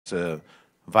past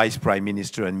Vice Prime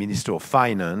Minister and Minister of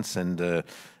Finance, and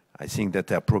I think that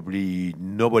there are probably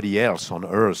nobody else on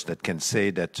earth that can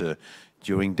say that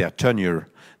during their tenure,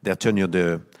 the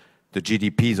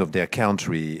GDPs of their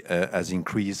country has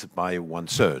increased by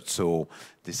 1/3. So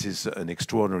this is an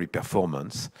extraordinary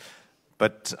performance.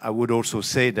 But I would also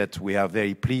say that we are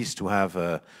very pleased to have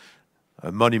a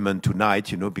monument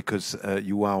tonight, you know, because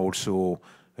you are also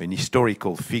an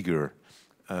historical figure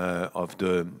of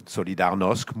the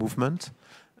Solidarnosc movement,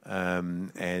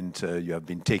 and you have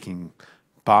been taking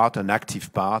part, an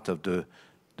active part of the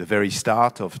very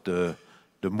start of the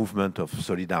movement of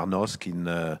Solidarnosc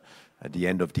at the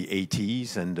end of the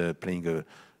 80s, and playing a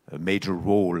major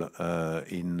role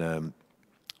in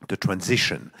the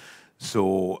transition.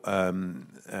 So,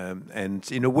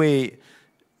 and in a way,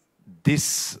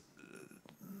 this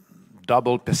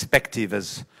double perspective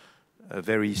as a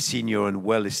very senior and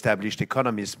well-established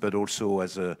economist, but also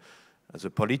as a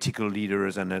political leader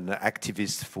and an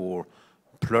activist for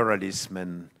pluralism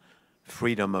and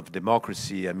freedom of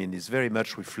democracy, I mean, is very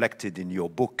much reflected in your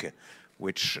book,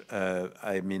 which,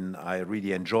 I mean, I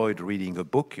really enjoyed reading a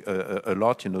book a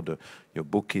lot. You know, your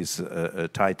book is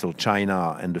titled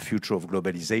China and the Future of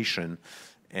Globalization.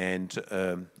 And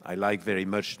I like very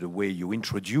much the way you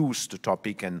introduce the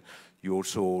topic, and you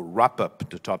also wrap up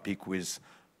the topic with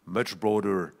much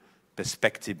broader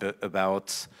perspective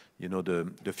about, you know,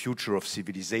 the future of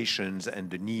civilizations and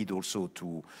the need also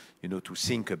to, you know, to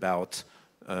think about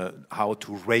how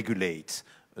to regulate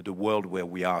the world where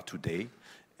we are today.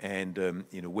 And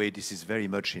in a way, this is very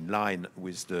much in line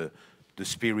with the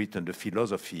spirit and the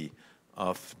philosophy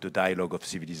of the Dialogue of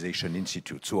Civilization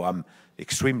Institute. So I'm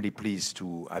extremely pleased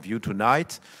to have you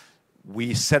tonight.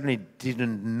 We certainly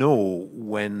didn't know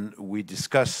when we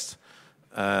discussed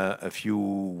a few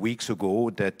weeks ago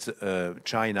that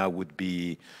China would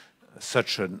be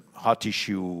such a hot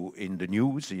issue in the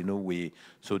news. You know, we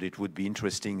thought it would be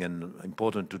interesting and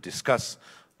important to discuss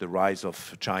the rise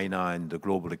of China and the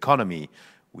global economy.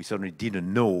 We certainly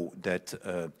didn't know that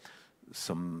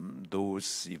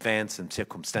those events and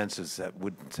circumstances that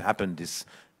would happen, this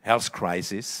health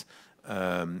crisis.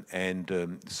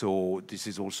 So this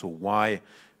is also why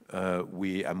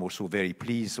I'm also very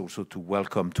pleased also to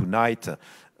welcome tonight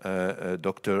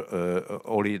Dr.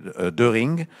 Ole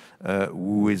Döring,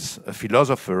 who is a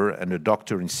philosopher and a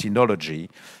doctor in sinology,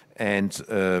 and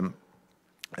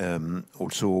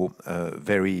also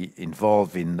very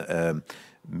involved in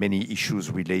many issues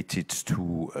related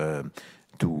to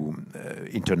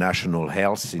international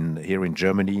health here in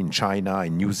Germany, in China,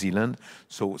 in New Zealand.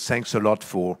 So thanks a lot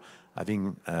for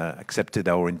having accepted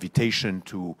our invitation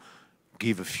to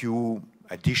give a few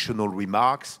additional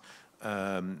remarks.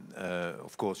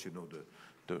 Of course, you know,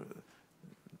 the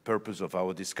purpose of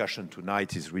our discussion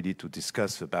tonight is really to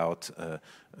discuss about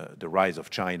the rise of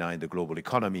China in the global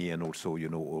economy, and also, you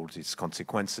know, all these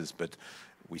consequences. But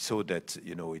we saw that,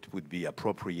 you know, it would be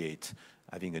appropriate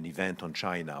having an event on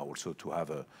China also to have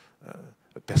a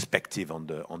perspective on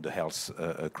the health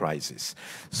crisis.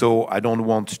 So I don't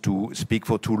want to speak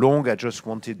for too long. I just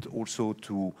wanted also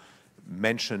to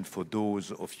mention for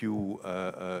those of you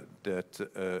that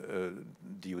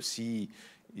DOC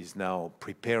is now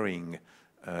preparing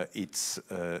its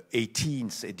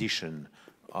 18th edition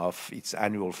of its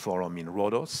annual forum in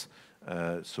Rhodos.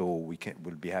 So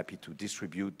we'll be happy to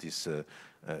distribute this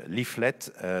leaflet.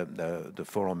 The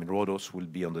forum in Rhodos will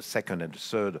be on the 2nd and the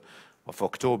 3rd of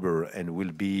October, and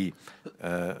will be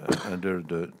under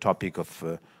the topic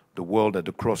of the world at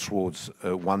the crossroads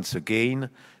once again,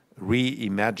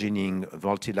 reimagining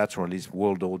multilateralism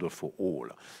world order for all.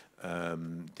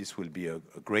 This will be a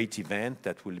great event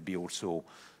that will be also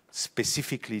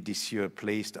specifically this year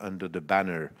placed under the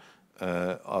banner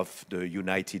of the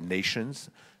United Nations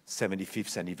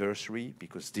 75th anniversary,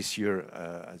 because this year,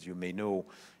 as you may know,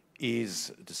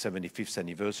 is the 75th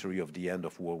anniversary of the end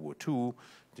of World War II.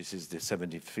 This is the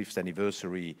 75th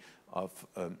anniversary of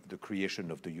the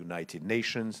creation of the United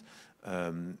Nations.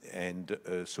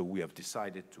 So we have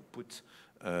decided to put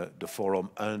the forum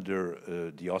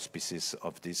under the auspices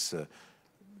of this,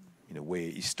 in a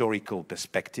way, historical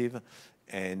perspective.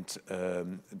 And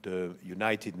the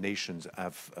United Nations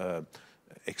have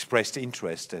expressed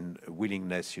interest and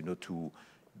willingness, you know, to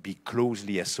be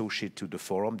closely associated to the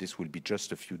forum. This will be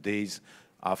just a few days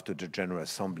after the General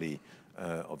Assembly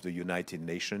of the United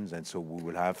Nations, and so we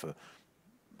will have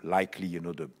likely, you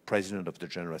know, the President of the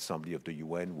General Assembly of the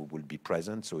UN who will be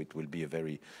present, so it will be a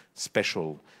very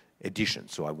special edition.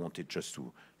 So I wanted just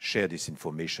to share this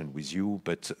information with you,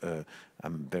 but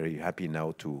I'm very happy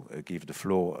now to give the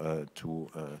floor to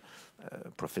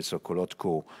Professor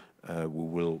Kolodko, who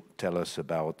will tell us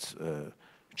about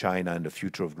China and the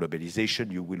future of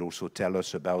globalization. You will also tell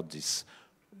us about this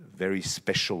very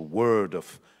special word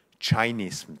of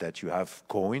Chinism that you have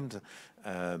coined,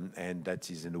 and that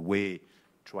is in a way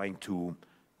trying to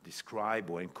describe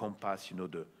or encompass, you know,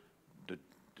 the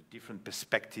different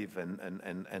perspective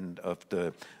and of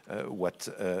the what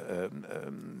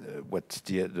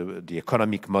the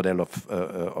economic model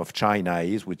of China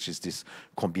is, which is this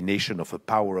combination of a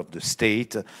power of the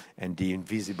state and the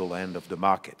invisible end of the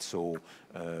market. So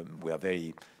we are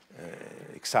very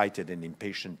excited and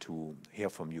impatient to hear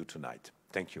from you tonight.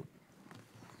 Thank you.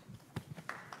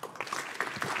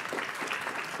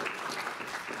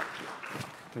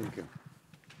 Thank you.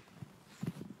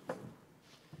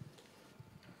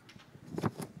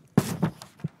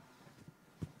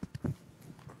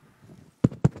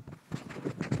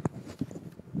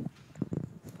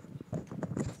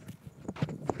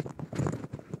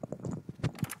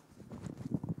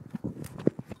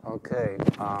 Okay,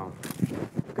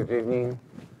 good evening.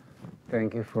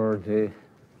 Thank you for the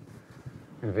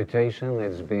invitation.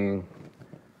 It's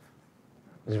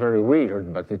very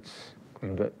weird, but it's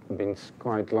been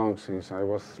quite long since I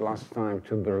was last time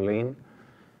to Berlin,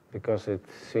 because it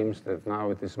seems that now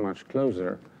it is much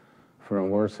closer from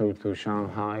Warsaw to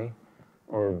Shanghai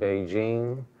or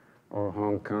Beijing or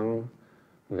Hong Kong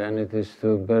than it is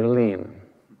to Berlin.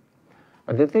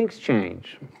 But the things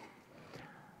change.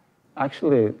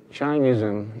 Actually,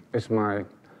 Chinism is my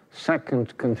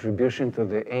second contribution to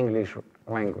the English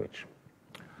language.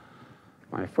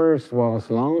 My first was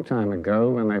a long time ago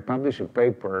when I published a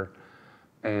paper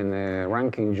in a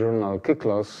ranking journal,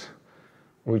 Kyklos,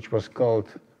 which was called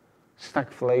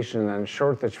Stagflation and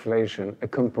Shortageflation, a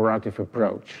Comparative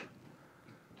Approach.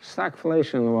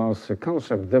 Stagflation was a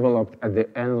concept developed at the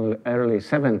early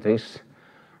 70s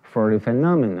for a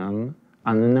phenomenon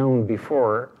unknown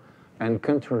before and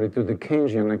contrary to the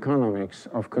Keynesian economics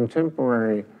of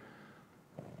contemporary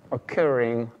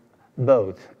occurring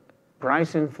both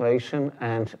price inflation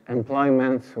and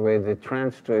employment with the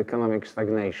trend to economic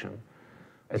stagnation.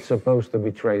 It's supposed to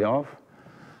be trade-off,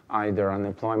 either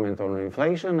unemployment or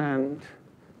inflation, and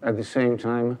at the same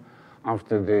time,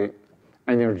 after the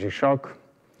energy shock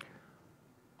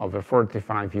of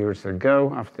 45 years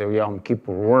ago, after Yom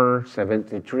Kippur War,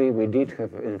 73, we did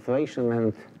have inflation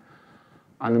and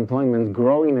unemployment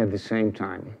growing at the same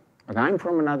time. But I'm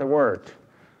from another world.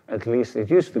 At least it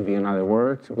used to be another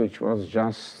world, which was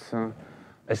just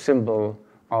a symbol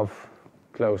of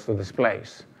close to this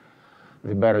place,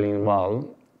 the Berlin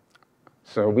Wall.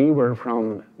 So we were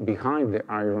from behind the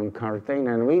Iron Curtain,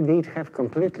 and we did have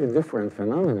completely different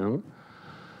phenomenon,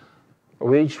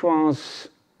 which was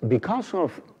because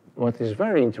of what is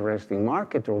very interesting,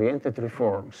 market-oriented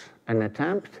reforms, an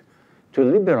attempt to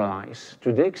liberalize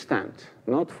to the extent,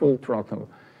 not full throttle,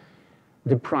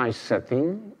 the price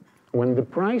setting. When the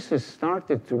prices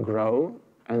started to grow,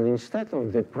 and instead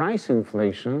of the price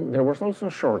inflation, there was also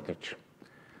shortage.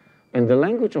 In the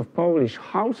language of Polish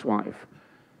housewife,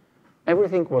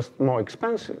 everything was more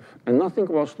expensive and nothing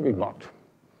was to be bought.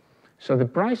 So the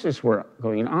prices were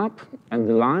going up and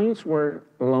the lines were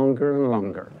longer and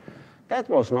longer. That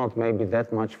was not maybe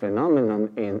that much phenomenon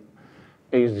in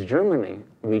East Germany,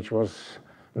 which was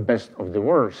best of the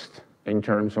worst in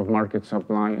terms of market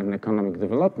supply and economic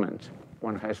development.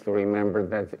 One has to remember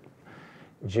that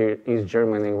East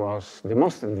Germany was the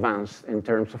most advanced in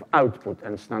terms of output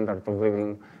and standard of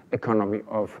living economy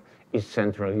of East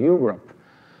Central Europe.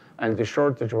 And the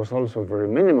shortage was also very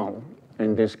minimal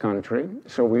in this country.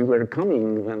 So we were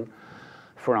coming even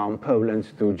from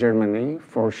Poland to Germany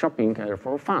for shopping or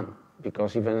for fun,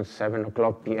 because even 7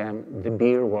 o'clock p.m. the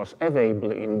beer was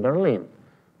available in Berlin,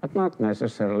 but not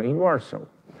necessarily in Warsaw.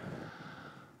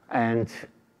 And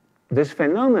this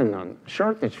phenomenon,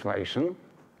 shortageflation,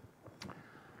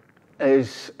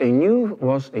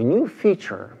 was a new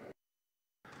feature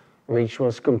which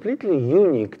was completely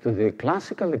unique to the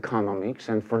classical economics,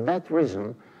 and for that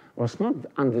reason was not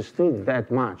understood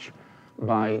that much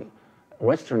by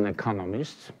Western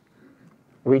economists,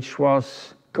 which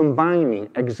was combining,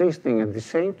 existing at the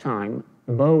same time,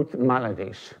 both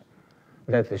maladies.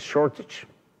 That is shortage,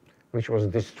 which was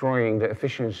destroying the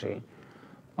efficiency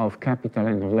of capital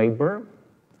and of labor,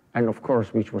 and of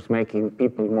course, which was making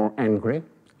people more angry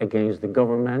against the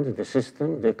government, the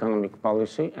system, the economic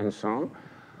policy, and so on.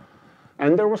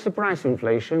 And there was a price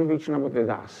inflation, which nobody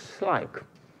does like.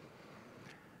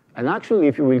 And actually,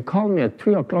 if you will call me at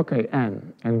 3 o'clock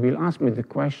a.m. and will ask me the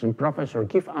question, Professor,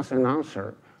 give us an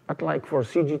answer, but like for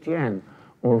CGTN,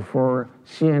 or for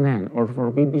CNN, or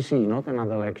for BBC, not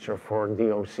another lecture for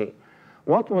DOC.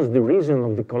 What was the reason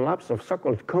of the collapse of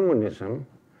so-called communism?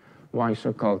 Why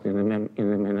so-called in a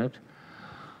minute?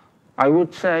 I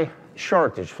would say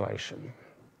shortageflation.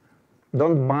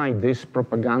 Don't buy this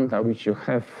propaganda which you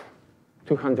have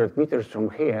 200 meters from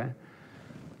here,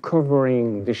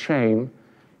 covering the shame,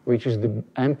 which is the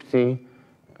empty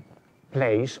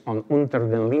place on Unter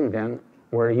den Linden,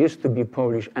 where used to be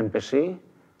Polish embassy.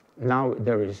 Now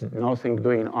there is nothing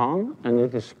going on, and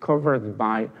it is covered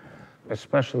by a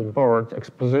special board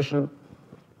exposition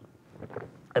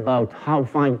about how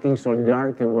fighting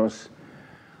solidarity was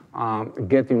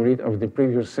getting rid of the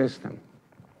previous system.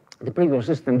 The previous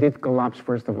system did collapse,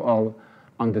 first of all,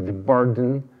 under the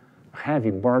burden,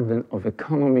 heavy burden of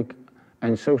economic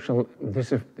and social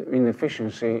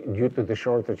inefficiency due to the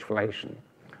shortageflation.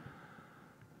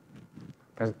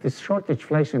 Has this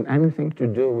shortageflation anything to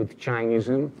do with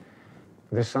Chinism?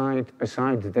 Aside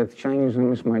that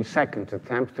Chinism is my second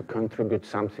attempt to contribute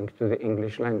something to the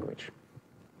English language.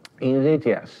 Indeed,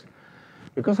 yes.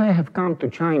 Because I have come to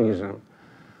Chinism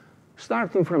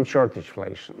starting from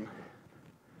shortageflation.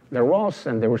 There was,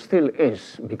 and there still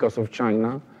is, because of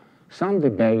China, some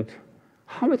debate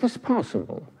how it is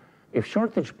possible if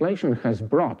shortageflation has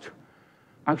brought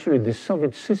actually the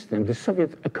Soviet system, the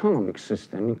Soviet economic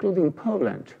system, including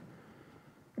Poland,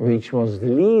 which was the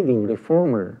leading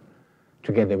reformer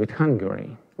together with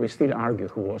Hungary. We still argue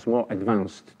who was more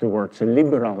advanced towards a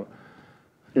liberal,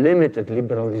 limited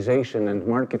liberalization and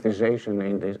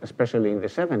marketization, especially in the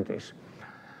 70s.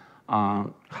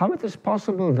 How it is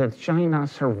possible that China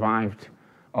survived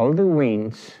all the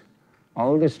winds,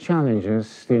 all these challenges,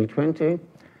 still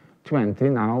 2020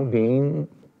 now being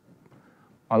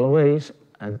always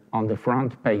on the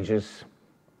front pages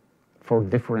for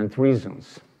different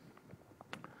reasons.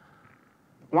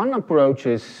 One approach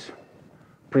is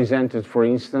presented, for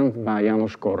instance, by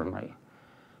Janusz Kornai.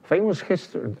 Famous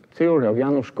theory of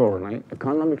Janusz Kornai,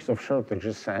 Economics of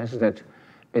Shortages, says that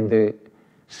in the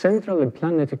centrally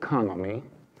planned economy,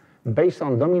 based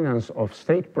on dominance of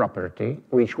state property,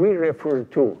 which we refer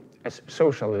to as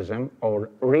socialism or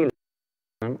realism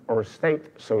or state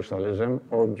socialism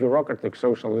or bureaucratic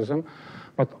socialism,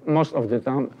 but most of the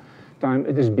time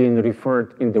it is being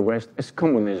referred in the West as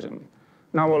communism.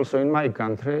 Now also in my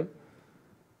country,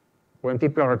 when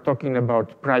people are talking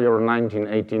about prior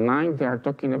 1989, they are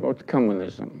talking about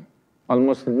communism.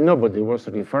 Almost nobody was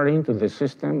referring to the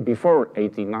system before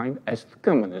 '89 as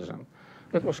communism.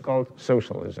 That was called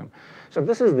socialism. So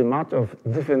this is the matter of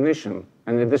definition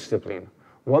and the discipline.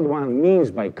 What one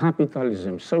means by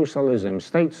capitalism, socialism,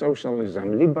 state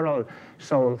socialism, liberal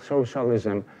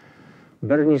socialism.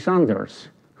 Bernie Sanders,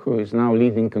 who is now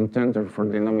leading contender for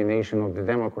the nomination of the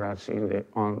Democrats in the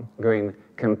ongoing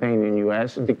campaign in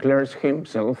US, declares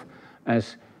himself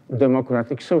as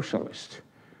democratic socialist.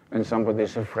 And somebody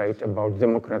is afraid about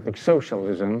democratic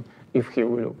socialism if he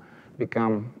will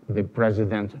become the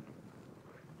president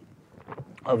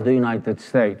of the United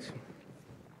States.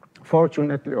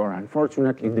 Fortunately or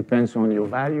unfortunately, it depends on your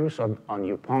values, on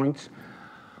your points,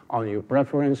 on your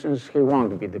preferences. He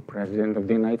won't be the president of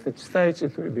the United States.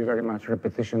 It will be very much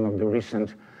repetition of the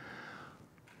recent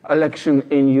election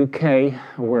in UK,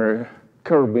 where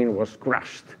Corbyn was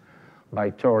crushed by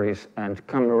Tories and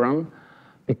Cameron,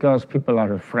 because people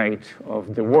are afraid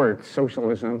of the word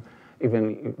socialism,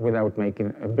 even without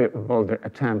making a bit bolder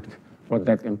attempt what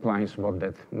that implies, what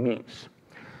that means.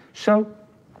 So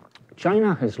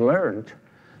China has learned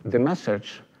the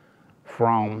message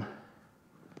from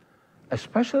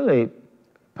especially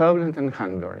Poland and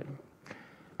Hungary.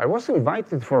 I was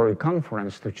invited for a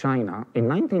conference to China in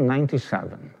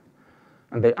 1997,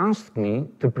 and they asked me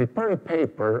to prepare a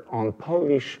paper on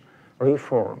Polish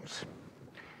reforms.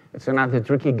 It's another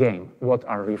tricky game. What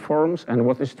are reforms and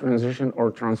what is transition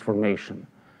or transformation?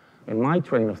 In my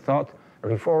train of thought,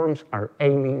 reforms are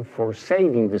aiming for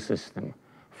saving the system,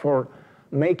 for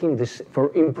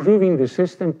improving the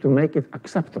system to make it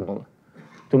acceptable,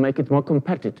 to make it more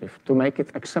competitive, to make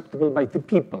it acceptable by the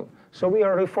people. So we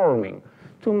are reforming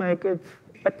to make it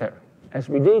better. As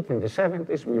we did in the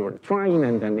 70s, we were trying,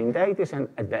 and then in the 80s, and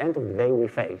at the end of the day, we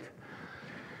failed.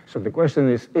 So the question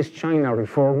is China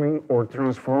reforming or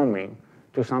transforming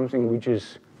to something which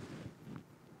is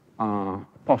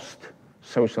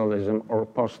post-socialism or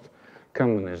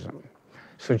post-communism?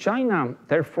 So China,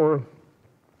 therefore,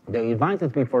 they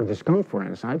invited me for this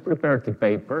conference. I prepared the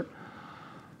paper,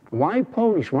 Why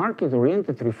Polish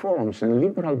market-oriented reforms and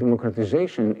liberal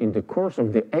democratization in the course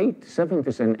of the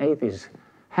 70s and 80s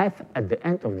have, at the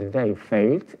end of the day,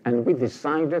 failed, and we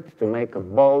decided to make a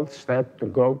bold step to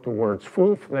go towards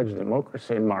full-fledged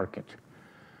democracy and market.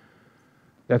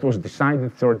 That was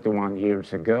decided 31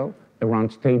 years ago,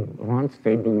 around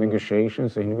round-table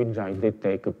negotiations in which I did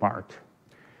take a part.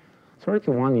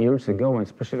 31 years ago, and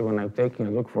especially when I'm taking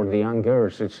a look for the young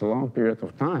girls, it's a long period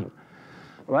of time.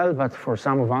 Well, but for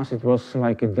some of us, it was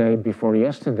like a day before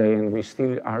yesterday, and we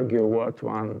still argue what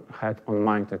one had on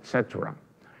mind, etc.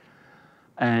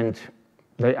 And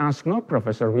they ask, no,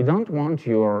 professor, we don't want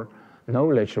your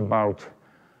knowledge about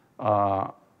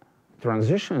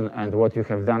transition and what you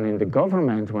have done in the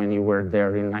government when you were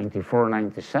there in 94,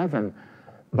 97,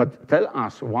 but tell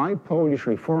us why Polish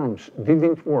reforms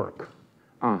didn't work.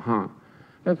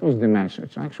 That was the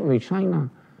message. Actually, China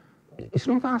is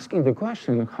not asking the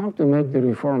question how to make the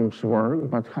reforms work,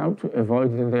 but how to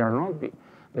avoid that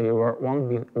they won't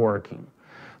be working.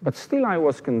 But still, I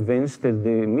was convinced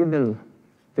that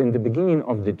in the beginning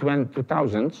of the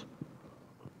 2000s,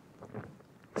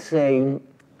 saying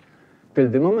till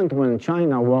the moment when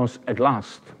China was at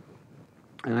last,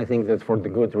 and I think that for the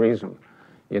good reason,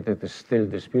 yet it is still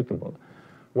disputable,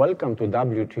 welcome to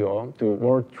WTO, to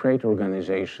World Trade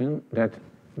Organization,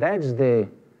 that's the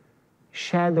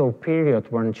shadow period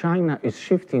when China is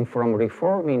shifting from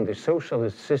reforming the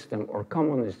socialist system or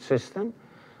communist system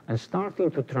and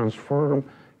starting to transform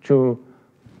to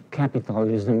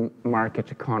capitalism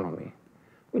market economy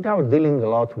without dealing a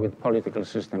lot with political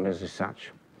system as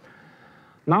such.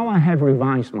 Now I have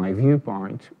revised my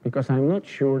viewpoint because I'm not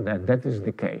sure that that is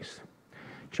the case.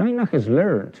 China has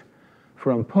learned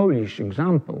from Polish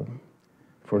example,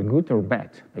 for good or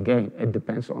bad, again, it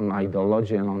depends on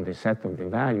ideology and on the set of the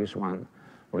values one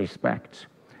respects,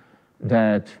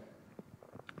 that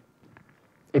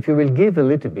if you will give a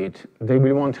little bit, they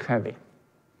will want heavy,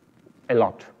 a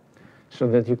lot, so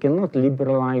that you cannot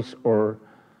liberalize or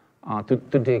to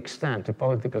the extent the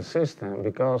political system,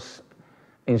 because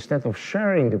instead of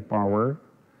sharing the power,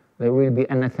 there will be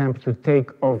an attempt to take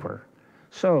over.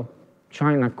 So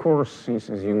China course, since,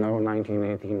 as you know,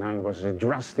 1989 was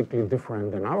drastically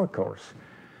different than our course.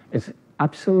 It's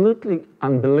absolutely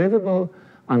unbelievable,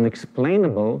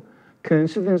 unexplainable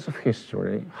coincidence of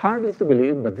history, hardly to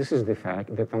believe, but this is the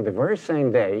fact, that on the very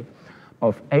same day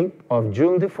of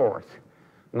June the 4th,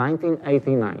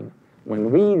 1989,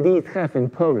 when we did have in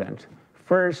Poland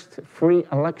first free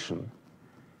election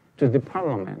to the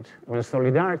parliament, when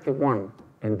Solidarity won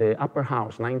in the upper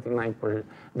house,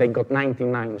 they got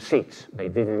 99 seats. They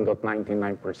didn't got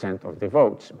 99% of the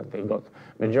votes, but they got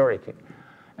majority.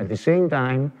 At the same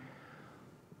time,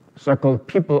 so-called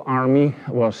People Army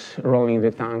was rolling the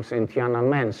tanks in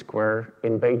Tiananmen Square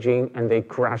in Beijing, and they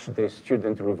crushed the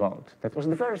student revolt. That was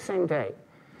the very same day.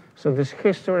 So this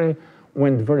history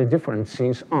went very different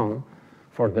since on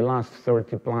for the last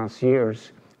 30 plus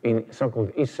years in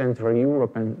so-called East Central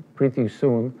Europe, and pretty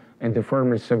soon in the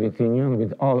former Soviet Union,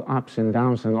 with all ups and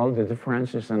downs and all the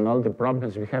differences and all the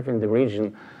problems we have in the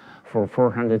region for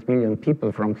 400 million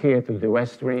people from here to the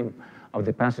west rim of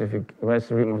the Pacific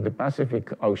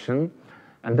Ocean,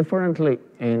 and differently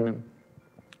in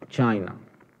China.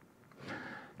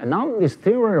 And now this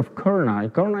theory of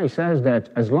Kornai says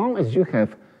that as long as you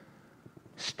have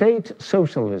state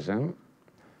socialism,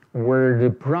 where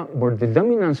the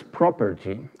dominance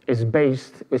property is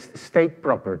based with state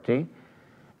property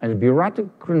and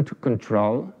bureaucratic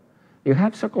control, you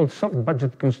have so-called soft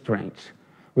budget constraints,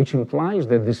 which implies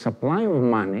that the supply of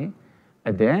money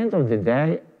at the end of the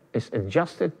day is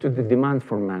adjusted to the demand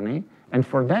for money, and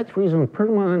for that reason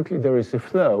permanently there is a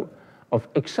flow of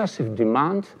excessive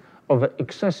demand of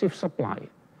excessive supply.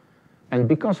 And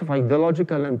because of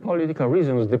ideological and political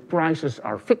reasons, the prices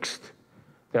are fixed.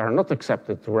 They are not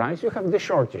accepted to rise. You have the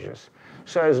shortages.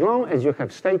 So as long as you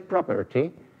have state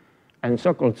property and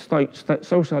so-called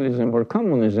socialism or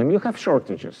communism, you have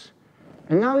shortages.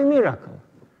 And now a miracle.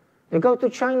 You go to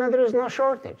China, there is no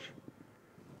shortage.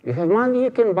 You have money,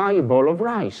 you can buy a bowl of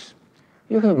rice.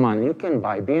 You have money, you can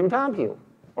buy BMW.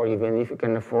 Or even if you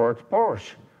can afford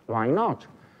Porsche, why not?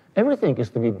 Everything is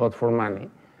to be bought for money,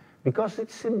 because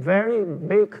it's a very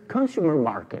big consumer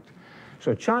market.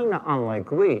 So China,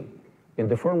 unlike we, in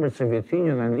the former Soviet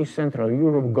Union and East Central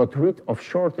Europe, got rid of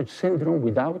shortage syndrome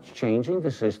without changing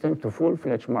the system to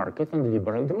full-fledged market and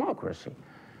liberal democracy.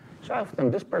 So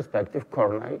from this perspective,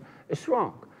 Kornai is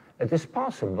wrong. It is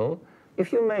possible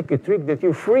if you make a trick that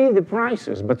you free the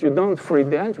prices, but you don't free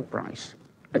the enterprise,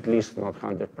 at least not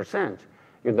 100%.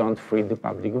 You don't free the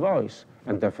public voice,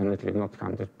 and definitely not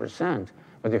 100%.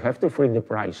 But you have to free the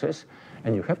prices,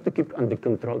 and you have to keep under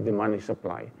control the money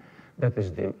supply. That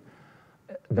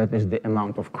is the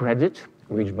amount of credit,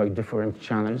 which by different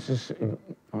channels is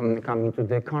coming to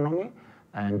the economy,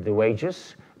 and the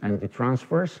wages, and the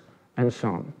transfers, and so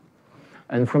on.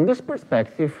 And from this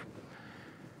perspective,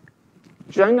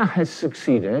 China has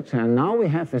succeeded, and now we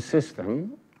have a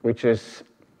system which is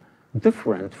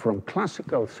different from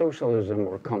classical socialism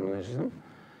or communism,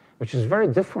 which is very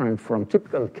different from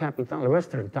typical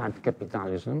Western-type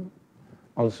capitalism,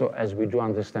 also as we do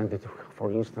understand it,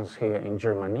 for instance, here in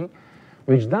Germany,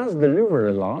 which does deliver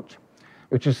a lot,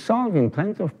 which is solving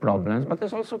plenty of problems, but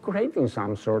is also creating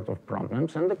some sort of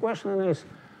problems. And the question is,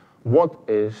 what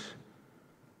is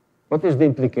the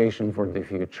implication for the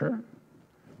future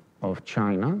of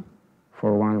China,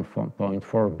 for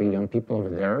 1.4 billion people over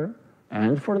there,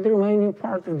 and for the remaining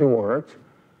part of the world,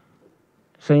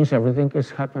 since everything is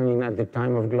happening at the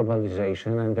time of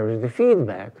globalization and there is the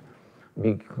feedback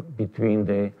between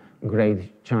the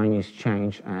great Chinese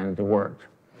change and the world.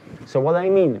 So what I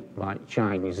mean by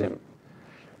Chinism?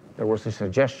 There was a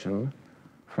suggestion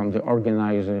from the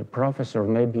organizer, Professor,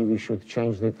 maybe we should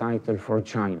change the title for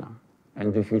China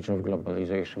and the future of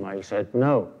globalization. I said,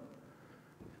 no.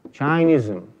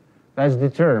 Chinism, that's the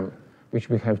term which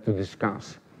we have to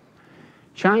discuss.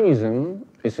 Chinism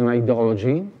is an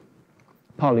ideology,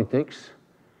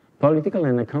 political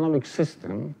and economic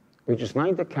system which is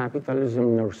neither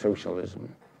capitalism nor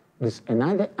socialism. It's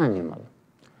another animal.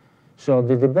 So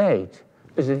the debate,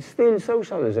 is it still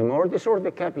socialism or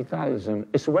disorder capitalism,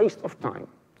 is a waste of time,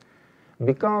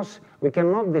 because we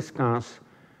cannot discuss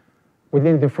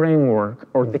within the framework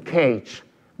or the cage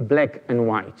black and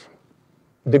white.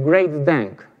 The great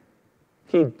Deng,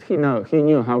 he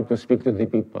knew how to speak to the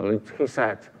people. He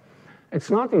said, it's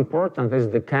not important is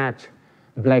the cat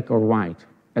black or white,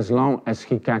 as long as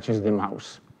he catches the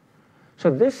mouse. So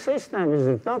this system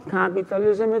is not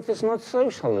capitalism, it is not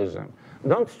socialism.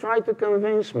 Don't try to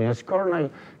convince me, as Cornell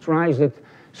tries, that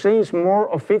since more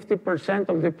of 50%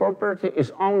 of the property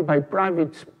is owned by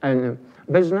private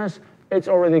business, it's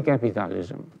already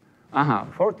capitalism.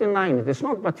 49 it is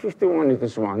not, but 51 it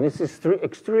is one. This is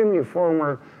extremely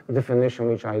formal definition,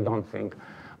 which I don't think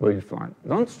will fly.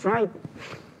 Don't try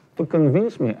to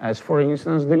convince me, as for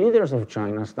instance, the leaders of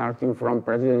China, starting from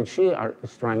President Xi,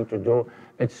 is trying to do.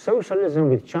 It's socialism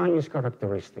with Chinese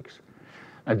characteristics.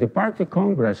 At the party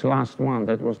congress, last one,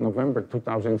 that was November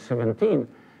 2017,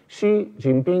 Xi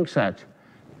Jinping said,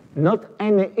 not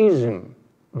any ism,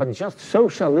 but just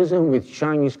socialism with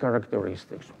Chinese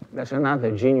characteristics. That's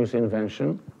another genius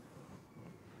invention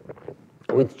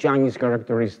with Chinese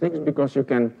characteristics, because you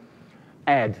can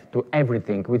add to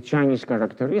everything with Chinese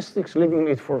characteristics, leaving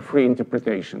it for free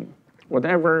interpretation.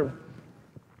 Whatever,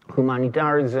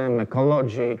 humanitarianism,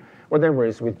 ecology, whatever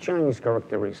is with Chinese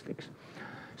characteristics.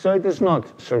 So it is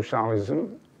not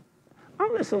socialism,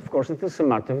 unless, of course, it is a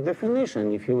matter of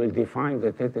definition. If you will define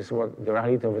that it is what the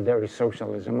reality over there is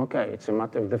socialism, okay, it's a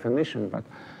matter of definition, but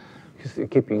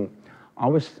keeping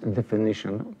our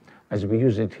definition as we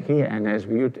use it here and as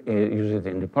we use it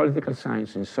in the political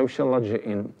science, in sociology,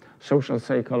 in social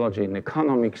psychology, in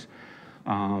economics,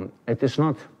 it is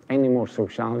not any more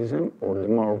socialism, or the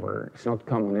more, it's not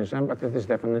communism, but it is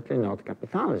definitely not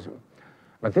capitalism.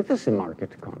 But it is a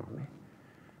market economy.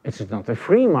 It's not a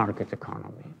free market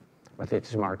economy, but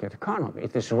it's market economy.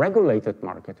 It is regulated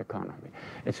market economy.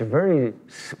 It's a very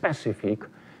specific,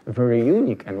 very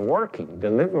unique and working,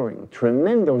 delivering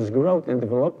tremendous growth and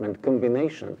development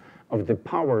combination of the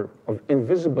power of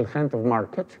invisible hand of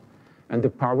market and the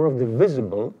power of the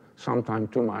visible,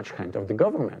 sometimes too much, hand of the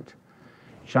government.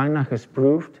 China has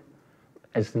proved,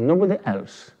 as nobody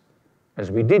else,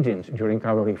 as we didn't during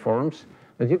our reforms,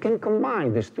 that you can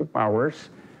combine these two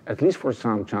powers, at least for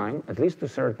some time, at least to a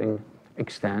certain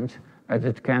extent, as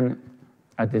it can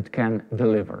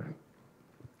deliver.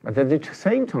 But at the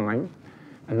same time,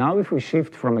 and now if we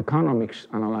shift from economics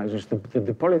analysis to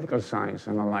the political science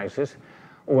analysis,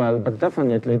 well, but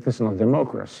definitely it is not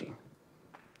democracy.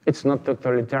 It's not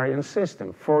totalitarian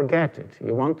system. Forget it.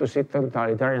 You want to see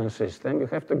totalitarian system, you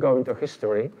have to go into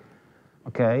history,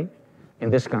 okay? In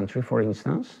this country, for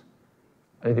instance,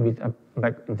 a little bit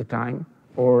back in the time,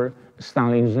 or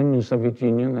Stalinism in Soviet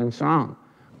Union and so on.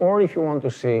 Or if you want to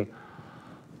see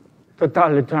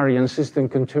totalitarian system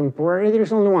contemporary, there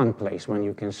is only one place when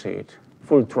you can see it,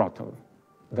 full throttle.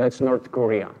 That's North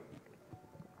Korea.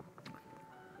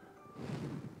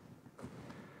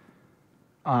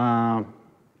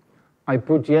 I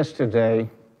put yesterday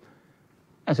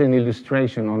as an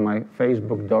illustration on my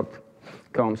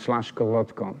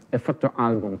facebook.com/Kolodko a photo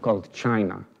album called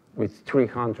China with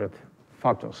 300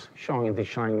 photos showing the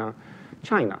China,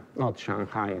 not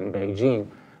Shanghai and Beijing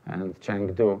and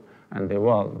Chengdu and the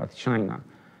world, but China.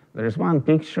 There is one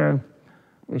picture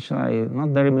which not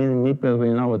very many people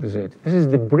will know what is it. This is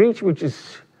the bridge which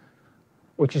is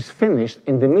finished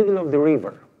in the middle of the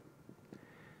river.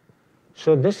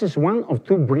 So this is one of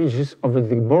two bridges over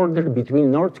the border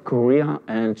between North Korea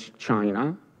and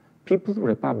China. People's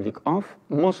Republic of,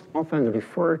 most often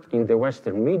referred in the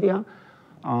Western media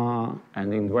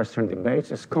and in Western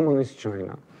debates as Communist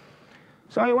China.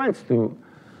 So I went to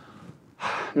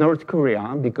North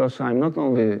Korea because I'm not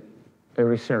only a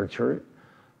researcher,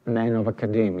 man of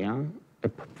academia, a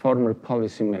former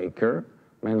policymaker,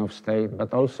 man of state,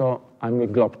 but also I'm a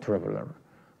globe traveler.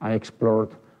 I explored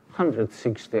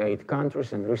 168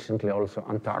 countries and recently also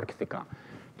Antarctica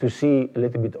to see a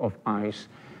little bit of ice,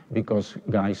 because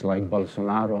guys like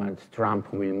Bolsonaro and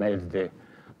Trump will melt the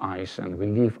ice and will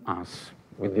leave us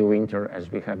with the winter as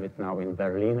we have it now in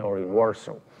Berlin or in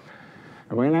Warsaw.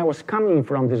 And when I was coming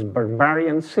from this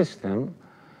barbarian system,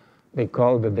 they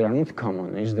call that they are not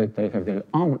communists, that they have their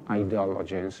own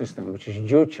ideology and system, which is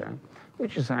Juche,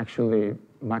 which is actually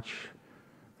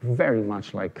very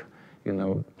much like, you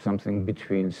know, something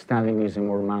between Stalinism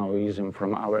or Maoism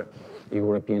from our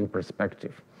European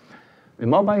perspective. The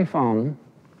mobile phone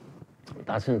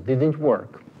didn't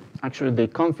work. Actually, they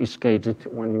confiscated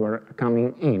when you were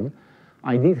coming in.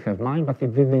 I did have mine, but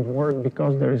it didn't work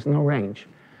because there is no range.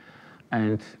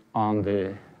 And on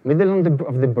the middle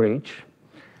of the bridge,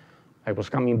 I was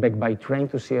coming back by train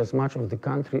to see as much of the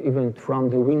country, even from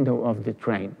the window of the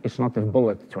train. It's not a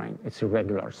bullet train, it's a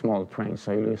regular small train,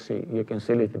 so you can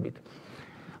see a little bit.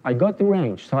 I got the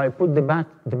range, so I put the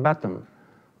button.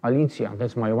 Alicia,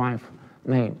 that's my wife's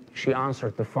name. She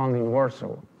answered the phone in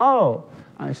Warsaw. Oh,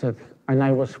 I said, and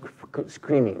I was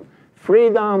screaming,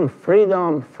 freedom,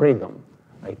 freedom, freedom.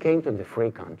 I came to the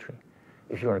free country.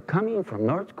 If you are coming from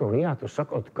North Korea to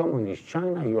so-called communist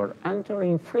China, you are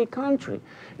entering free country.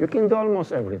 You can do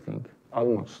almost everything,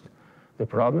 almost. The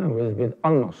problem is with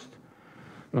almost.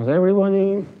 Not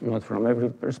everybody, not from every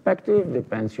perspective,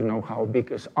 depends, you know, how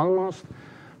big is almost,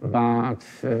 but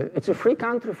it's a free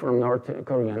country from North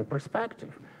Korean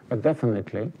perspective. But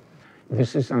definitely,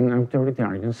 this is an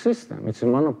authoritarian system. It's a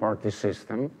monoparty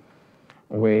system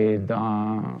with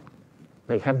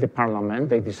they have the parliament.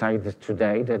 They decided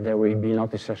today that there will be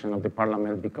not a session of the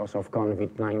parliament because of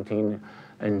COVID-19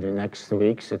 in the next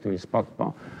weeks. It will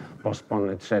postpone,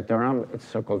 etc. It's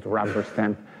so-called rubber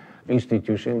stamp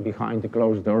institution. Behind the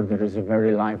closed door, there is a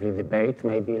very lively debate,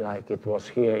 maybe like it was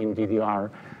here in DDR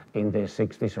in the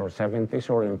 60s or 70s,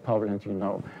 or in Poland, you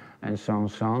know, and so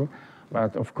on.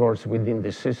 But of course, within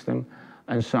the system,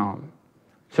 and so on.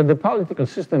 So the political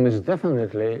system is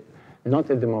definitely not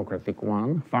a democratic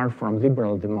one, far from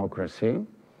liberal democracy,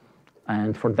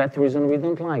 and for that reason we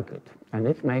don't like it. And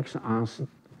it makes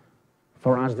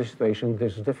for us the situation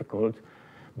this difficult,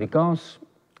 because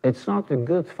it's not a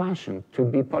good fashion to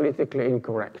be politically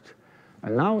incorrect.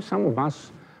 And now some of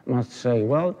us must say,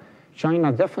 well,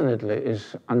 China definitely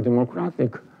is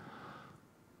undemocratic,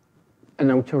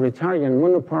 an authoritarian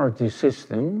monoparty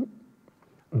system,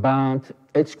 but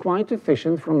it's quite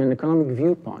efficient from an economic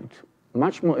viewpoint.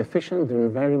 Much more efficient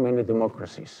than very many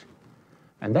democracies.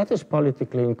 And that is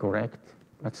politically incorrect,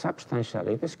 but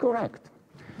substantially it is correct.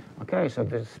 Okay, so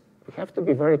we have to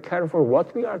be very careful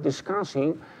what we are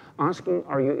discussing, asking,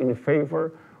 are you in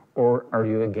favor or are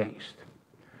you against?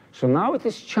 So now it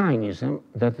is Chinism,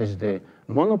 that is the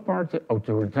monoparty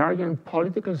authoritarian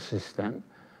political system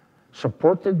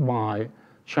supported by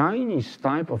Chinese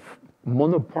type of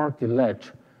monoparty-led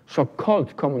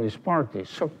so-called Communist Party,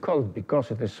 so-called because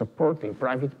it is supporting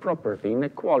private property,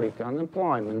 inequality,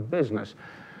 unemployment, business.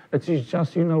 It is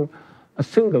just, you know, a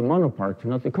single monoparty,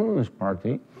 not a Communist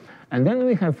Party. And then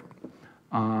we have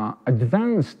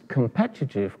advanced,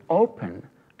 competitive, open,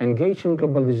 engaged in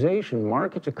globalization,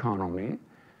 market economy,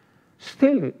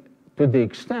 still to the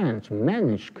extent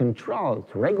managed, controlled,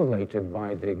 regulated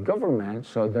by the government,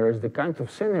 so there is the kind of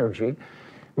synergy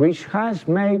which has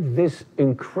made this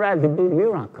incredible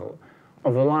miracle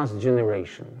of the last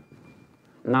generation.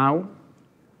 Now,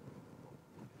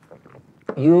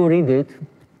 you read it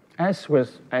as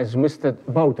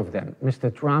both of them,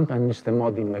 Mr. Trump and Mr.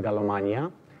 Modi,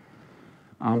 megalomania.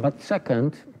 But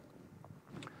second,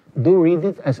 do read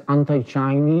it as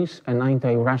anti-Chinese and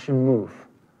anti-Russian move.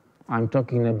 I'm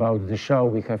talking about the show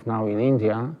we have now in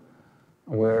India,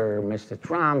 where Mr.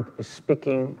 Trump is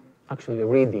speaking, actually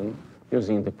reading,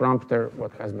 using the prompter,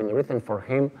 what has been written for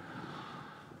him.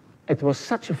 It was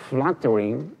such a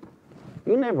flattering,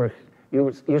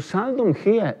 you seldom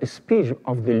hear a speech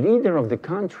of the leader of the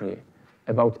country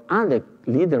about other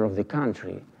leader of the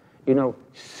country. You know,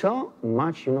 so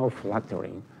much, you know,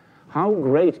 flattering. How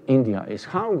great India is,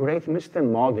 how great Mr.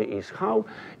 Modi is, how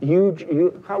huge,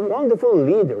 how wonderful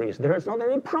leader is. There is not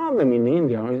any problem in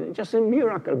India, it's just a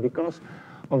miracle because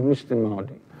of Mr.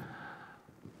 Modi.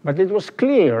 But it was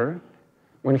clear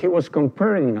when he was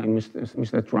comparing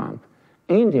Mr. Trump,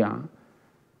 India,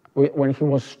 when he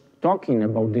was talking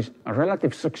about this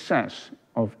relative success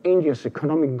of India's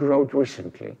economic growth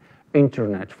recently,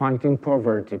 internet, fighting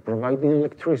poverty, providing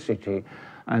electricity,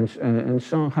 and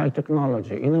so high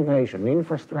technology, innovation,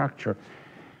 infrastructure,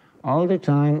 all the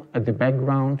time at the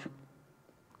background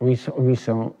we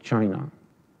saw China.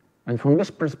 And from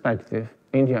this perspective,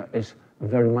 India is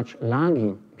very much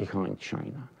lagging behind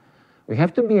China. We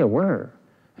have to be aware,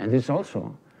 and this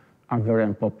also are very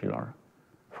unpopular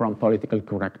from political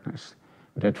correctness,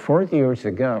 that 40 years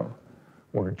ago,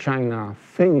 where China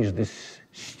finished this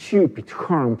stupid,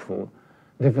 harmful,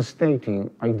 devastating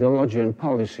ideology and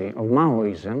policy of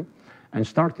Maoism and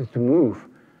started to move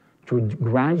to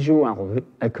gradual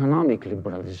economic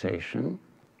liberalization,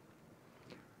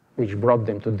 which brought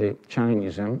them to the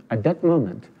Chinism. At that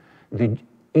moment,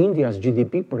 India's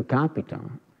GDP per capita,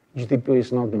 GDP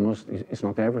is not the most, it's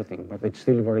not everything, but it's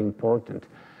still very important.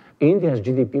 India's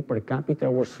GDP per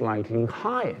capita was slightly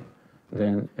higher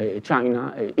than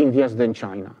India's than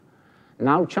China.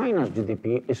 Now China's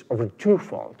GDP is over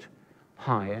twofold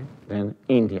higher than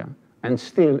India and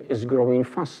still is growing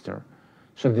faster.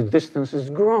 So the distance is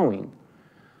growing.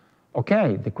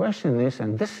 Okay, the question is,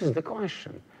 and this is the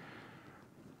question,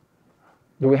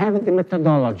 do we have the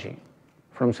methodology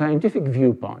from scientific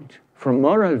viewpoint, from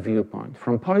moral viewpoint,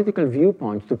 from political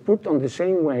viewpoint to put on the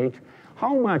same weight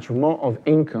how much more of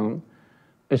income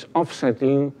is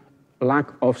offsetting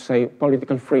lack of, say,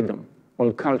 political freedom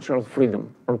or cultural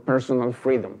freedom or personal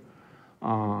freedom?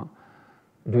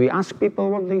 Do we ask people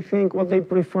what they think, what they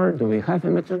prefer? Do we have a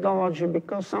methodology?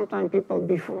 Because sometimes people,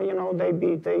 before, you know,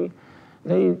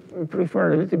 they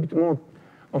prefer a little bit more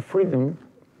of freedom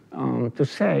to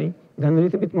say than a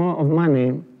little bit more of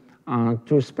money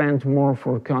to spend more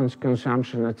for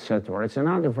consumption, etc. It's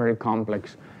another very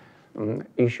complex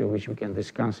issue which we can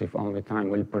discuss if only time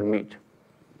will permit.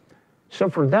 So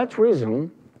for that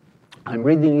reason, I'm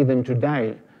reading even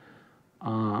today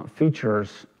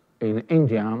features in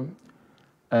India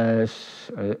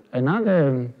as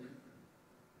another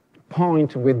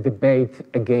point with debate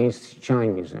against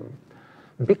Chinism.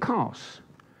 Because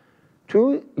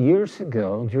 2 years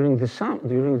ago, during the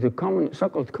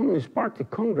so-called Communist Party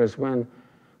Congress, when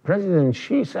President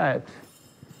Xi said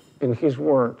in his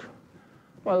word,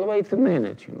 well, wait a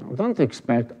minute, you know, don't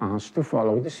expect us to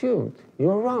follow the suit.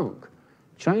 You're wrong.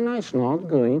 China is not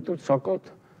going to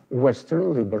so-called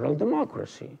Western liberal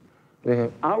democracy. We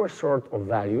have our sort of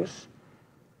values,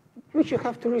 which you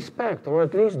have to respect, or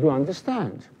at least do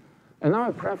understand. And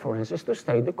our preference is to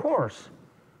stay the course.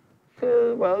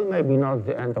 Till, well, maybe not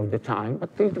the end of the time,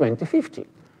 but till 2050,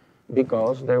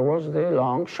 because there was the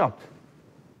long shot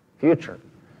future,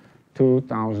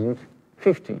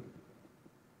 2050,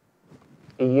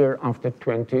 a year after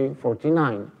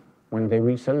 2049, when they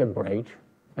will celebrate,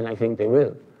 and I think they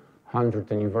will,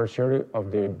 100th anniversary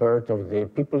of the birth of the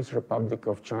People's Republic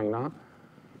of China,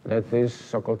 that is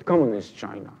so-called Communist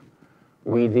China.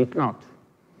 We did not.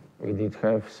 We did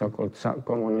have so-called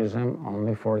communism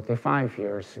only 45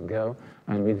 years ago,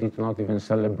 and we did not even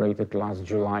celebrate it last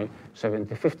July,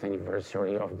 75th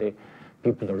anniversary of the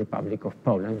People's Republic of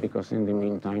Poland, because in the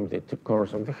meantime, the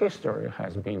course of the history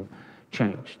has been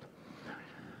changed.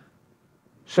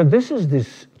 So this is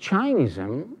this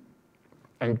Chinism,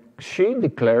 and she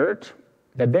declared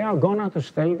that they are going to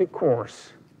stay the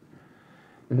course.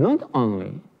 Not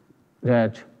only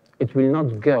that it will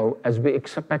not go as we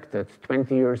expected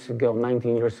 20 years ago,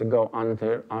 19 years ago,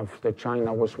 after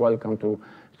China was welcomed to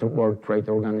the World Trade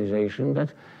Organization,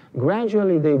 that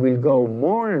gradually they will go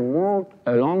more and more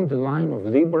along the line of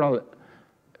liberal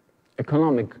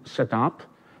economic setup,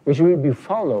 which will be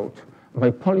followed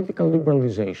by political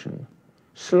liberalization.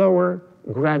 Slower,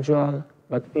 gradual,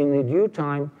 but in a due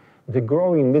time, the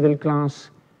growing middle class,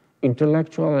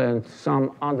 intellectual, and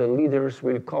some other leaders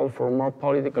will call for more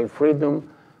political freedom.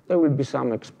 There will be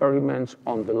some experiments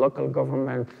on the local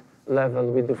government level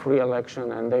with the free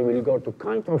election, and they will go to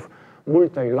kind of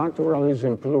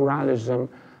multilateralism, pluralism,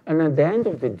 and at the end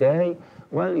of the day,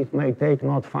 well, it may take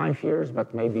not 5 years,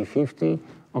 but maybe 50,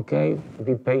 okay?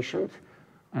 Be patient,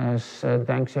 as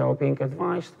Deng Xiaoping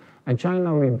advised, and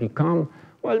China will become,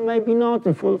 well, maybe not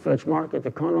a full-fledged market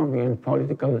economy and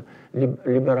political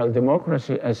liberal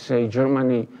democracy as, say,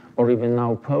 Germany or even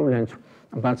now Poland,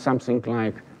 but something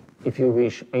like, if you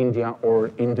wish, India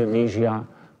or Indonesia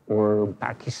or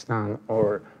Pakistan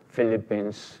or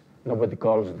Philippines. Nobody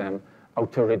calls them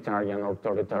authoritarian or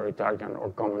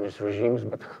communist regimes,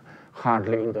 but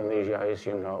hardly Indonesia is,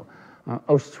 you know,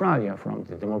 Australia from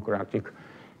the democratic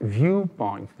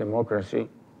viewpoint. Democracy,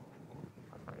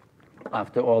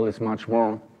 after all, is much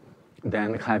more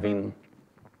than having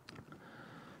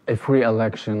a free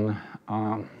election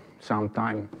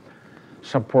sometime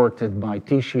supported by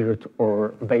T-shirt or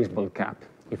baseball cap.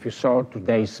 If you saw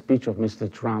today's speech of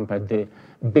Mr. Trump at the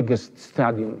biggest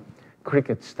stadium,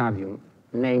 cricket stadium,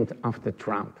 named after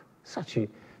Trump, such a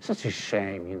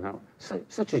shame, you know,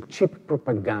 such a cheap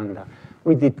propaganda.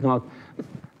 We did not,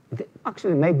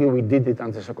 actually maybe we did it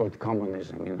under so-called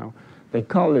communism, you know. They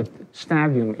call it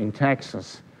stadium in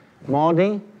Texas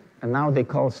Modi, and now they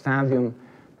call stadium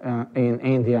in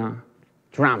India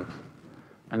Trump.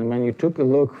 And when you took a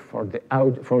look for the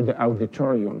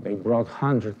auditorium, they brought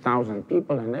 100,000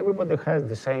 people, and everybody has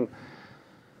the same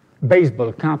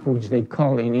baseball cap, which they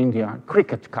call in India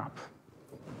cricket cap.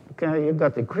 Okay, you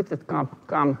got a cricket cap,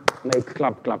 come, make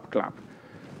clap, clap, clap.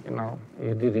 You know,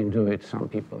 you didn't do it, some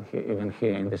people, here, even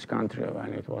here in this country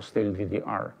when it was still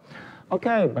DDR.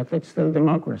 Okay, but it's still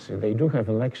democracy. They do have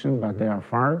election, but they are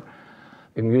far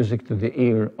in music to the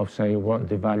ear of, say, what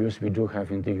the values we do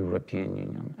have in the European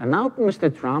Union. And now Mr.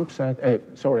 Trump said,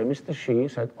 Mr. Xi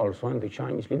said also, and the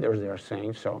Chinese leaders, they are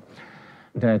saying so,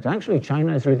 that actually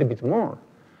China is a little bit more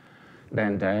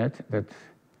than that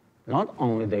not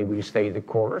only they will stay the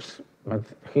course, but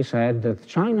he said that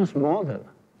China's model,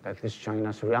 that is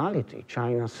China's reality,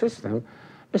 China's system,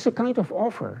 is a kind of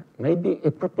offer, maybe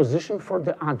a proposition for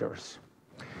the others.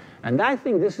 And I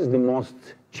think this is the most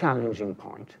challenging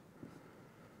point.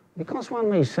 Because one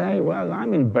may say, well,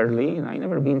 I'm in Berlin, I've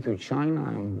never been to China,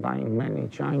 I'm buying many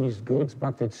Chinese goods,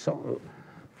 but it's so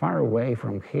far away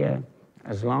from here.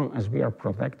 As long as we are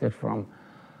protected from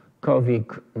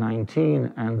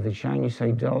COVID-19 and the Chinese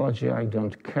ideology, I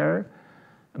don't care.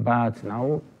 But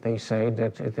now they say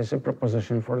that it is a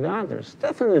proposition for the others.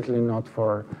 Definitely not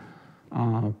for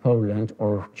Poland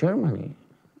or Germany.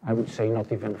 I would say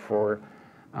not even for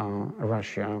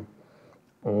Russia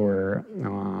or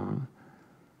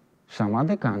some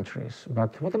other countries.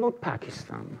 But what about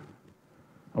Pakistan?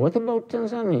 What about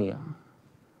Tanzania?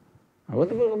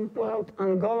 What about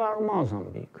Angola or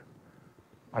Mozambique?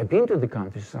 I've been to the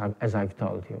countries, as I've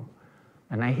told you,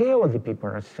 and I hear what the people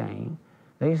are saying.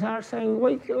 They are saying,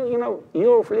 wait, you know,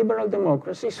 your liberal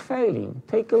democracy is failing.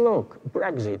 Take a look.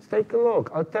 Brexit, take a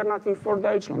look. Alternative for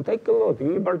Deutschland, take a look.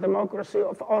 Liberal democracy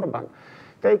of Orban.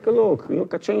 Take a look.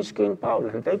 Kaczynski in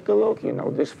Poland. Take a look, you know,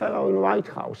 this fellow in White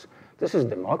House. This is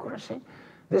democracy.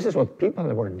 This is what people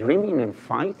were dreaming and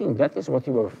fighting. That is what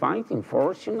you were fighting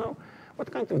for, you know. What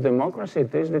kind of democracy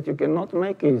it is that you cannot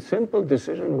make a simple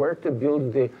decision where to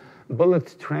build the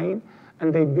bullet train,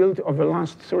 and they built over the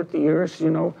last 30 years, you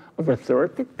know, over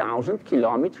 30,000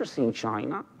 kilometers in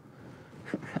China.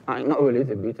 I know a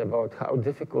little bit about how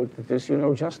difficult it is, you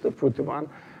know, just to put one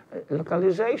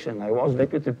localization. I was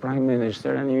deputy prime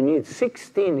minister, and you need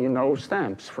 16, you know,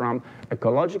 stamps from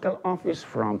ecological office,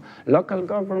 from local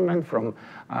government, from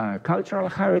cultural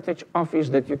heritage office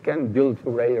that you can build a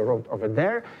railroad over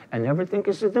there, and everything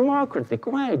is a democratic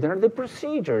way. There are the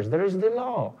procedures, there is the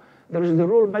law, there is the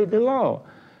rule by the law.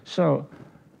 So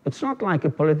it's not like a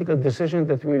political decision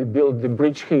that we'll build the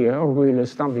bridge here, or we'll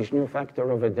establish new factory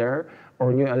over there,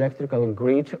 or new electrical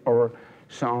grid, or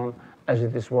so on, as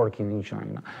it is working in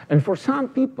China. And for some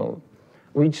people,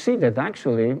 we see that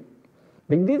actually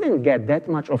they didn't get that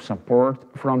much of support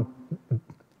from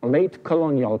late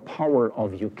colonial power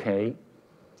of UK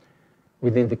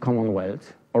within the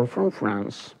Commonwealth, or from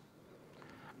France,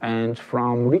 and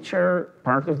from richer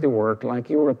part of the world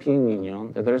like European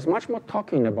Union, that there is much more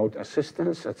talking about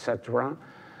assistance, etc.,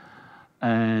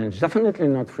 and definitely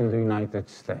not from the United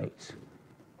States.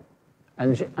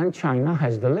 And China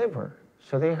has delivered.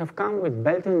 So they have come with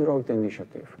Belt and Road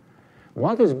Initiative.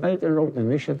 What is Belt and Road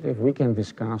Initiative? We can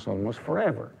discuss almost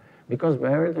forever, because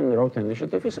Belt and Road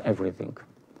Initiative is everything.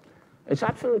 It's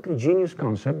absolutely genius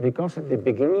concept, because at the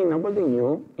beginning nobody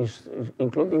knew,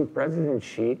 including President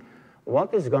Xi,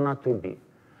 what it's gonna to be.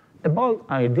 The bold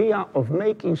idea of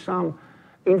making some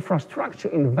infrastructure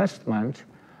investment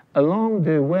along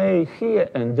the way here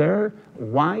and there.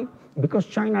 Why? Because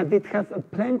China did have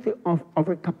plenty of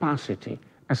overcapacity,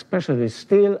 especially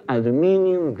steel,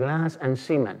 aluminium, glass, and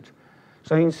cement.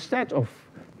 So instead of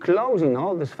closing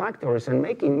all these factories and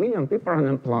making million people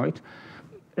unemployed,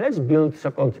 let's build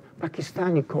so-called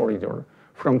Pakistani corridor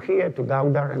from here to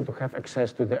Gwadar and to have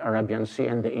access to the Arabian Sea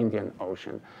and the Indian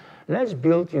Ocean. Let's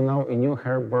build, you know, a new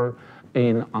harbor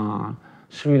in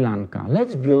Sri Lanka.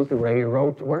 Let's build a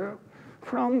railroad where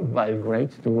from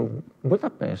Belgrade to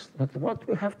Budapest. But what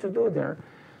we have to do there?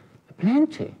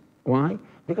 Plenty. Why?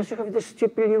 Because you have the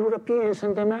stupid Europeans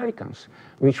and the Americans,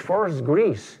 which forced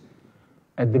Greece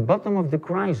at the bottom of the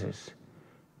crisis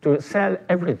to sell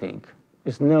everything.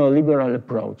 It's neoliberal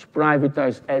approach.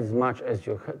 Privatize as much as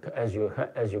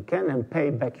you can and pay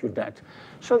back your debt.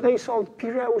 So they sold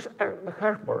Piraeus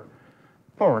Harbor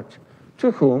port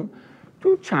To whom?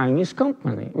 To Chinese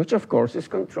company, which of course is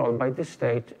controlled by the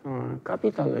state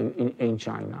capital in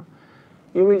China.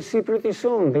 You will see pretty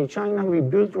soon that China will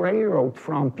build railroad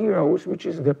from Piraeus, which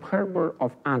is the harbor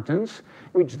of Athens,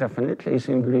 which definitely is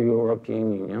in the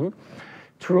European Union,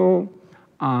 through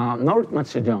North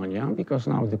Macedonia, because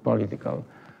now the political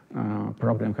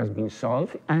problem has been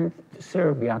solved, and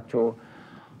Serbia to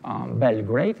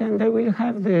Belgrade, and they will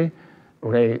have the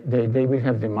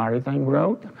maritime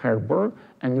road, harbor,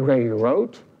 and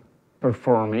railroad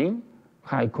performing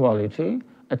high quality,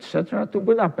 etc., to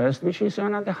Budapest, which is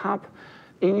another hub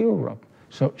in Europe.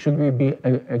 So should we be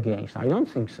against? I don't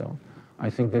think so. I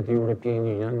think that the European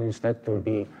Union, instead to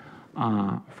be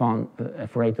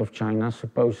afraid of China,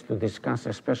 supposed to discuss,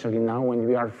 especially now when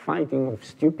we are fighting with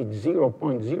stupid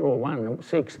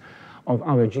 0.016 of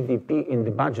our GDP in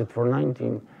the budget for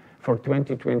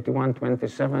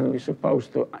 2021-27, we're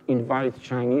supposed to invite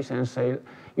Chinese and say,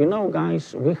 you know,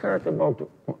 guys, we heard about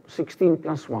 16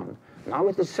 plus 1. Now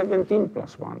it is 17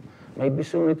 plus 1. Maybe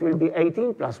soon it will be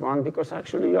 18 plus 1, because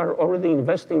actually you are already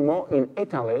investing more in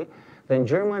Italy than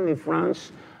Germany,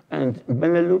 France, and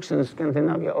Benelux and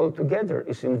Scandinavia altogether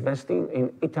is investing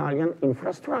in Italian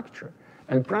infrastructure.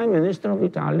 And Prime Minister of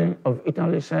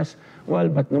Italy says, well,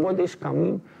 but nobody is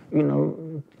coming, you know,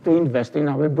 to invest in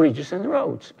our bridges and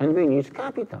roads, and we need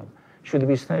capital. Should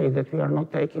we say that we are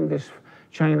not taking this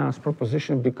China's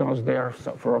proposition because they are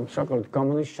from so-called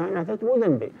communist China? That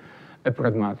wouldn't be a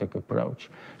pragmatic approach.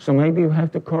 So maybe you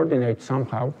have to coordinate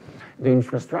somehow the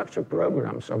infrastructure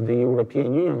programs of the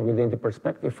European Union within the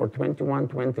perspective for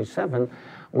 21-27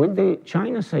 with the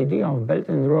China's idea of Belt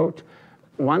and Road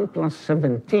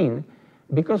 1+17,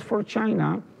 because for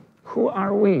China, who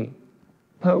are we?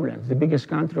 Poland, the biggest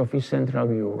country of East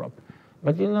Central Europe.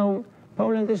 But you know,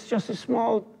 Poland is just a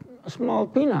small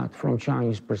peanut from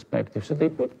Chinese perspective. So they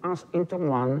put us into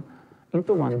one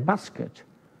basket,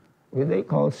 which they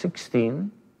call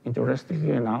 16.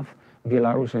 Interestingly enough,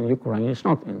 Belarus and Ukraine is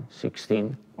not in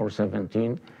 16 or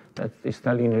 17. That is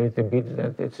telling a little bit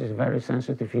that it's a very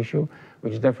sensitive issue,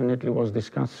 which definitely was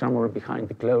discussed somewhere behind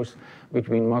the clothes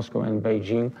between Moscow and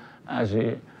Beijing as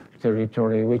a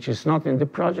territory which is not in the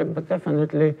project, but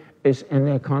definitely is in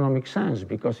the economic sense,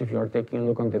 because if you are taking a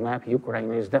look on the map,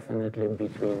 Ukraine is definitely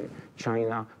between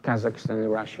China, Kazakhstan,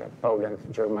 Russia, Poland,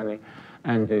 Germany,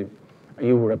 and the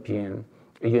European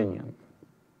Union.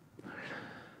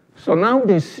 So now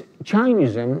this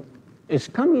Chinism is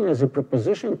coming as a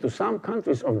proposition to some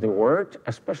countries of the world,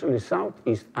 especially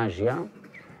Southeast Asia,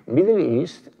 Middle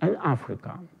East, and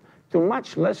Africa. To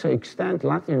much lesser extent,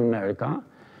 Latin America,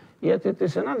 yet it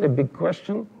is another big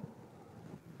question,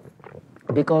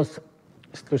 because,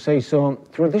 to say so,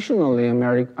 traditionally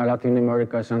Latin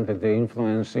America is under the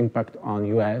influence impact on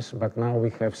US, but now we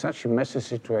have such a messy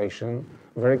situation,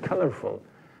 very colorful,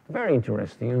 very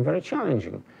interesting, and very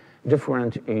challenging.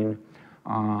 Different in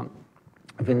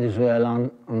Venezuela,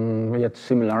 yet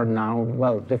similar now,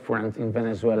 well, different in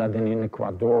Venezuela than in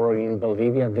Ecuador, in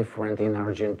Bolivia, different in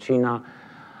Argentina,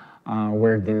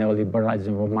 where the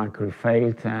neoliberalism of Macri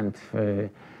failed, and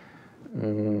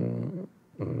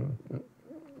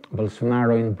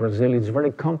Bolsonaro in Brazil. It's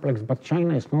very complex, but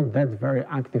China is not that very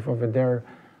active over there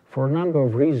for a number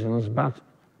of reasons, but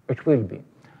it will be.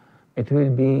 It will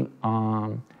be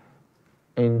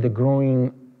in the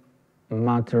growing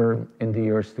matter in the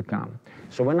years to come.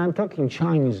 So when I'm talking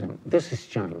Chinism, this is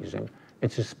Chinism.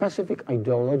 It's a specific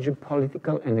ideology,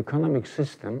 political and economic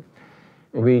system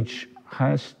which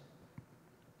has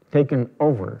taken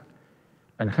over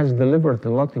and has delivered a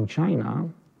lot in China,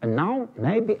 and now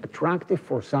may be attractive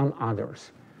for some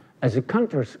others as a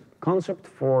counter concept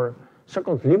for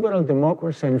so-called liberal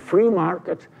democracy and free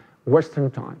market Western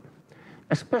type,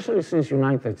 especially since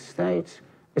United States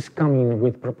is coming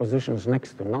with propositions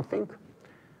next to nothing,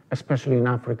 especially in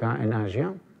Africa and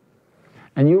Asia.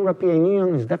 And European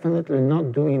Union is definitely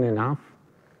not doing enough,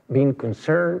 being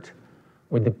concerned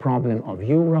with the problem of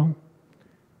euro,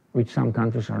 which some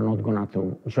countries are not going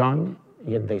to join,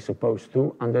 yet they're supposed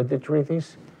to under the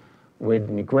treaties, with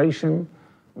migration,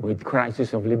 with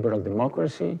crisis of liberal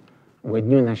democracy, with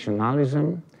new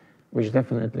nationalism, which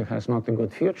definitely has not a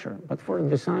good future. But for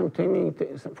the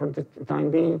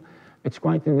time being, it's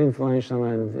quite an influential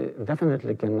and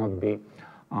definitely cannot be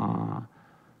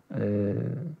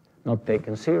not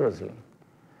taken seriously.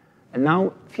 And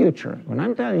now, future. When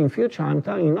I'm telling future, I'm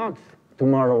telling not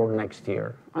tomorrow or next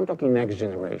year. I'm talking next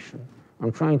generation.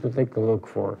 I'm trying to take a look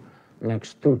for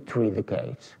next 2-3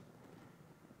 decades.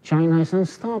 China is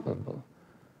unstoppable.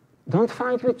 Don't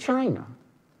fight with China.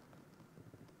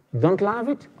 Don't love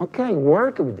it? Okay,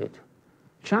 work with it.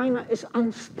 China is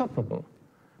unstoppable.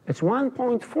 It's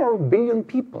 1.4 billion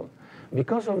people.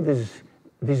 Because of this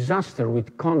disaster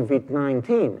with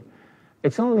COVID-19,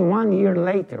 it's only 1 year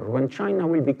later when China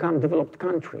will become a developed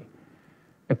country.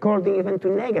 According even to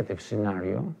negative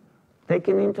scenario,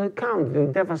 taking into account the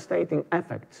devastating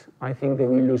effects, I think they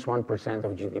will lose 1%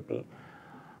 of GDP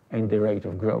in the rate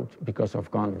of growth because of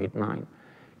COVID-19.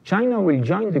 China will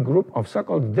join the group of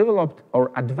so-called developed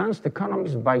or advanced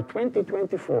economies by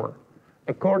 2024,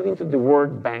 according to the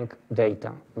World Bank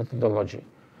data methodology.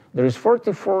 There is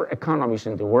 44 economies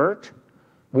in the world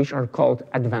which are called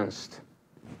advanced,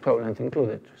 Poland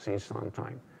included since some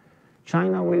time.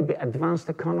 China will be advanced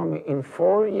economy in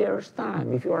 4 years'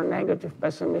 time. If you are negative,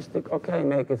 pessimistic, okay,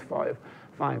 make it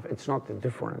five. It's not the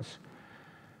difference.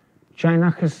 China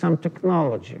has some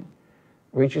technology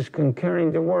which is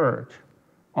conquering the world.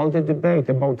 All the debate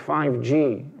about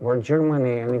 5G, where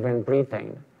Germany and even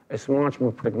Britain is much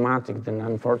more pragmatic than,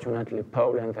 unfortunately,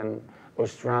 Poland and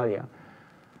Australia.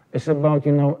 It's about,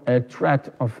 a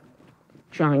threat of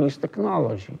Chinese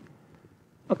technology.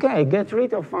 Okay, get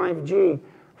rid of 5G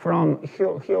from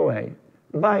Huawei,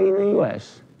 buy in the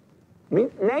US.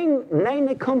 Name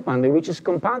a company which is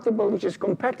compatible, which is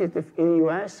competitive in the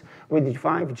US with the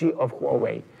 5G of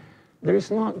Huawei.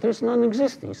 There's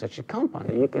non-existing such a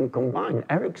company. You can combine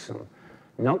Ericsson,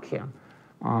 Nokia.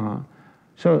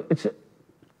 So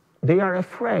they are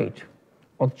afraid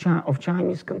of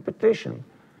Chinese competition.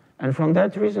 And from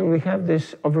that reason, we have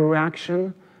this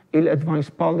overreaction,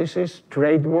 ill-advised policies,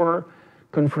 trade war,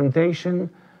 confrontation,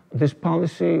 this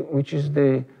policy which is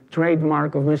the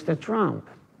trademark of Mr. Trump.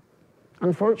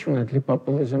 Unfortunately,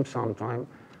 populism sometimes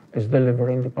is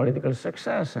delivering the political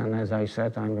success. And as I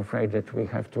said, I'm afraid that we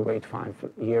have to wait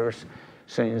 5 years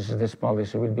since this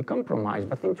policy will be compromised.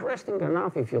 But interesting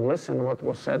enough, if you listen what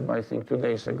was said by, I think, 2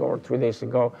 days ago or 3 days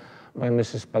ago by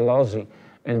Mrs. Pelosi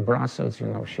in Brussels,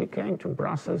 she came to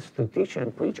Brussels to teach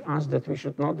and preach us that we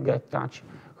should not touch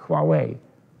Huawei,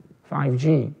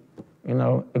 5G,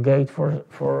 a gate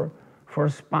for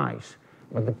spies.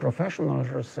 But the professionals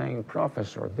are saying,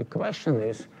 Professor, the question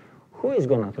is, who is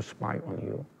going to spy on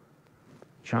you?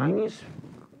 Chinese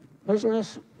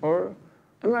business or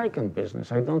American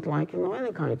business? I don't like,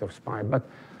 any kind of spy. But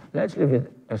let's leave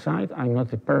it aside. I'm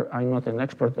not an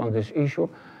expert on this issue,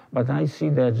 but I see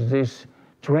that this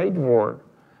trade war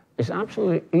is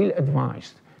absolutely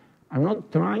ill-advised. I'm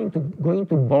not going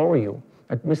to bore you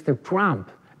at Mr. Trump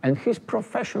and his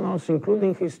professionals,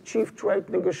 including his chief trade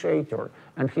negotiator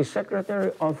and his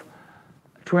secretary of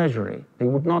treasury. They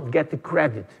would not get the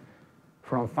credit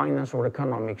from finance or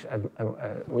economics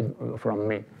from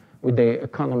me with the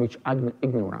economic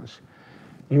ignorance.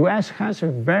 US has a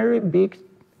very big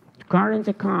current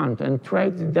account and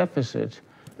trade deficit,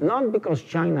 not because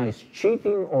China is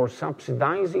cheating or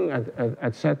subsidizing,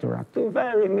 etc., to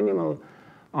very minimal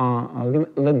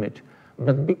limit,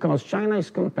 but because China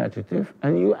is competitive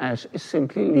and US is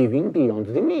simply living beyond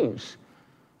the means.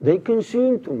 They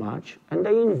consume too much and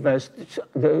they invest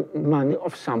the money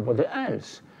of somebody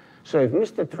else. So if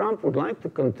Mr. Trump would like to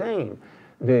contain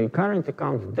the current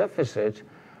account deficit,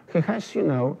 he has,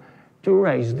 to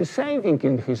raise the saving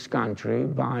in his country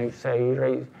by,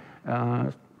 say,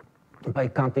 by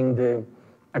cutting the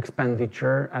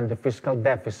expenditure and the fiscal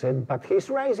deficit, but he's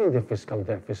raising the fiscal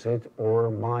deficit,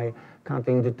 or by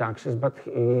cutting the taxes, but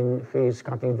he's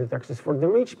cutting the taxes for the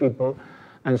rich people,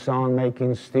 and so on,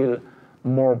 making still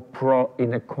more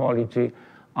pro-inequality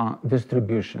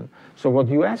distribution. So what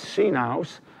US see now,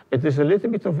 it is a little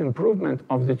bit of improvement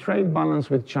of the trade balance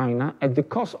with China at the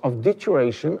cost of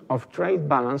deterioration of trade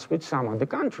balance with some of the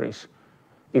countries.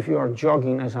 If you are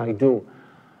jogging, as I do,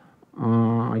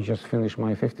 I just finished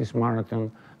my 50th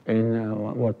marathon in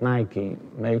Nike,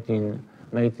 made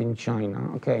in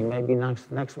China. Okay, maybe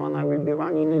next one I will be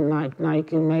running in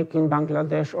Nike, make in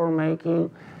Bangladesh or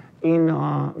making in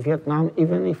Vietnam,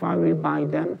 even if I will buy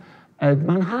them at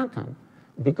Manhattan,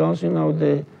 because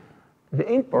the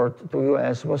import to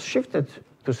US was shifted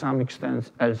to some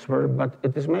extent elsewhere, but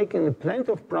it is making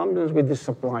plenty of problems with the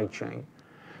supply chain.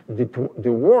 The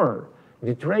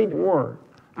trade war,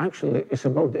 actually is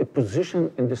about a position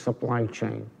in the supply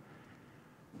chain.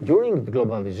 During the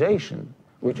globalization,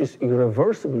 which is an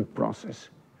irreversible process,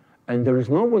 and there is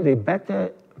nobody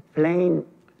better playing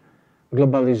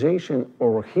globalization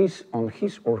on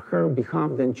his or her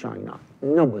behalf than China.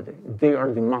 Nobody. They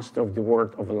are the master of the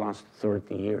world of the last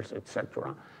 30 years,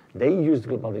 etc. They use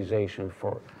globalization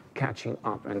for catching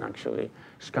up and actually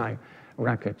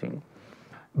skyrocketing.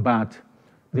 But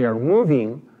they are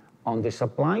moving on the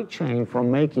supply chain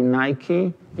from making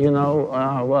Nike, the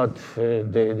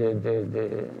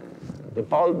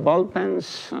ball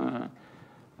pens,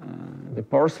 the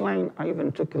porcelain. I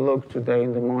even took a look today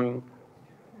in the morning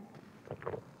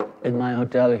in my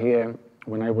hotel here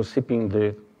when I was sipping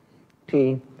the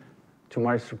tea, to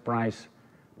my surprise,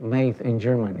 made in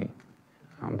Germany,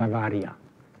 Bavaria,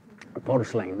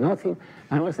 porcelain. Nothing.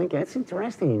 I was thinking, it's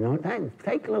interesting, you know, then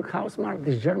take a look how smart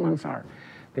these Germans are.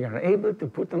 They are able to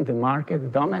put on the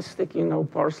market domestic, you know,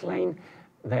 porcelain.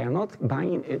 They are not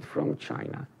buying it from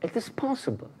China. It is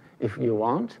possible if you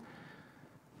want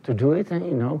to do it, and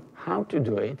you know how to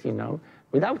do it, you know,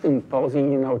 without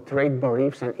imposing, you know, trade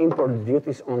tariffs and import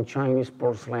duties on Chinese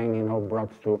porcelain, you know,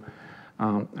 brought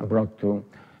to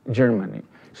Germany.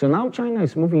 So now China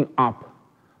is moving up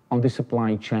on the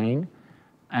supply chain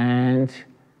and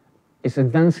is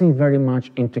advancing very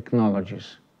much in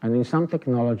technologies. And in some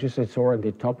technologies, it's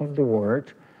already top of the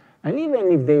world. And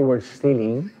even if they were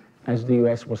stealing, as the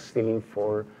US was stealing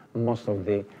for most of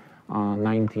the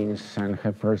 19th and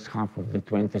first half of the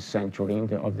 20th century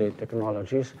of the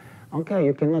technologies, okay,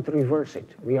 you cannot reverse it.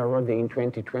 We are already in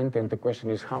 2020, and the question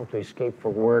is how to escape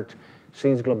forward,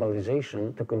 since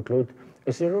globalization, to conclude,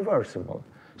 is irreversible.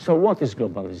 So what is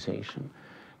globalization?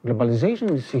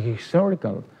 Globalization is a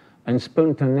historical and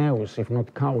spontaneous, if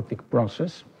not chaotic,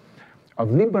 process of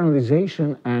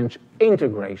liberalization and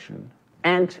integration,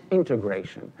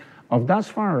 of thus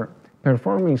far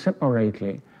performing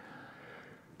separately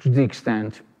to the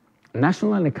extent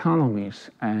national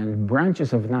economies and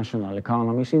branches of national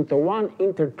economies into one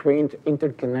intertwined,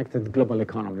 interconnected global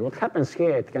economy. What happens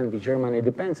here, it can be Germany, it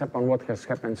depends upon what has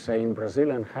happened, say, in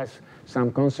Brazil, and has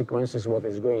some consequences what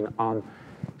is going on,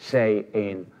 say,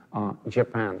 in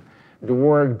Japan. The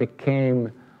world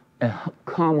became a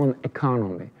common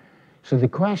economy. So the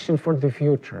question for the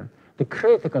future, the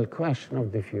critical question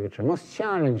of the future, most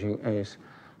challenging, is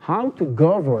how to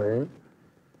govern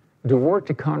the world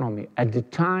economy at the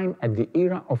time, at the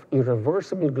era of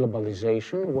irreversible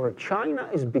globalization, where China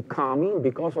is becoming,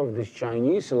 because of this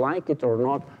Chinese, like it or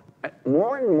not, a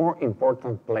more and more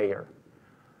important player.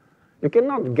 You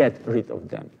cannot get rid of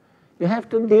them. You have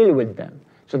to deal with them.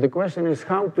 So the question is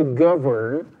how to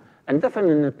govern, and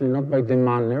definitely not by the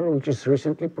manner which is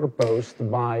recently proposed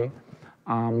by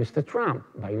Mr. Trump,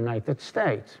 by United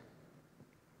States.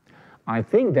 I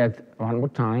think that, one more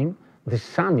time, the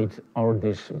summit or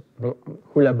this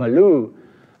hula-baloo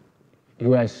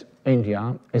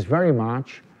US-India is very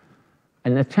much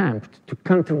an attempt to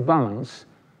counterbalance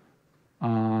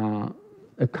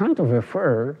a kind of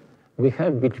affair we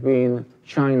have between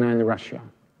China and Russia.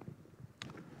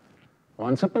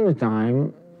 Once upon a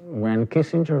time, when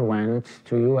Kissinger went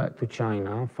to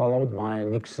China, followed by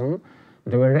Nixon,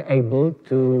 they were able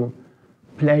to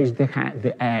place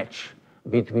the edge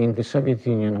between the Soviet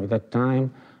Union of that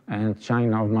time and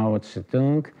China of Mao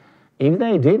Zedong. If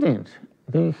they didn't,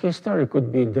 the history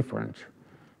could be different.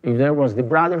 If there was the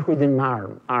brotherhood in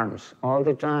arms all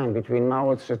the time between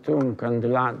Mao Zedong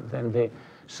and the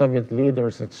Soviet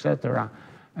leaders, etc.,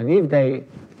 and if they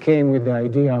came with the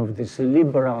idea of this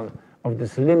liberal, of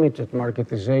this limited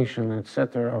marketization,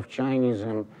 etc., of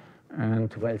Chinism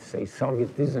and, well, say,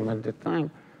 Sovietism at the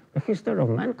time, the history of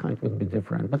mankind would be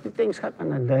different. But the things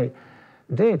happened and they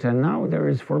did, and now there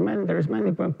is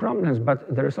many problems,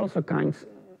 but there is also kinds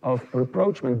of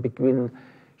rapprochement between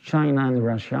China and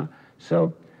Russia.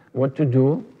 So what to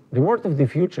do? The world of the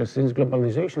future, since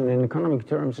globalization in economic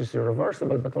terms is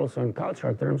irreversible, but also in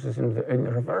cultural terms is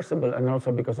irreversible, and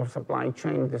also because of supply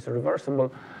chain, this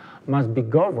irreversible, must be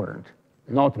governed,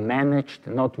 not managed,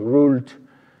 not ruled,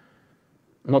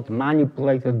 not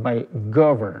manipulated, by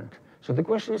governed. So the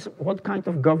question is, what kind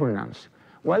of governance?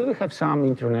 Well, we have some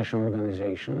international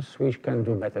organizations which can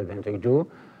do better than they do,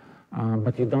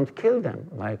 but you don't kill them,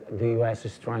 like the US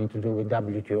is trying to do with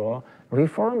WTO,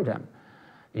 reform them.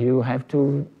 You have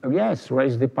to, yes,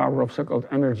 raise the power of so-called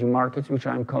emerging markets, which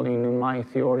I'm calling in my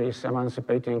theories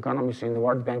emancipating economies in the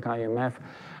World Bank, IMF,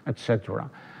 etc.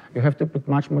 You have to put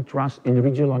much more trust in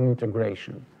regional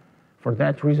integration. For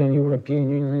that reason, European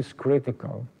Union is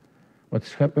critical.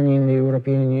 What's happening in the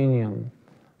European Union,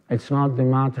 it's not the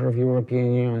matter of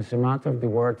European Union, it's a matter of the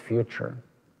world future.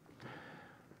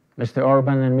 Mr.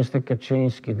 Orban and Mr.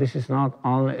 Kaczynski, this is not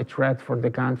only a threat for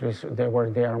the countries where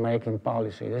they are making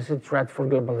policy, this is a threat for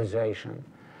globalization.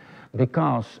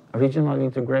 Because regional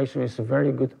integration is a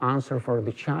very good answer for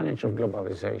the challenge of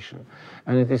globalization.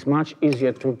 And it is much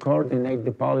easier to coordinate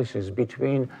the policies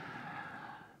between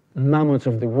mammoths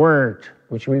of the world,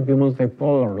 which will be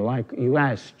multipolar, like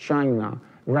US, China,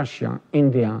 Russia,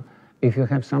 India, If you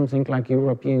have something like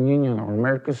European Union or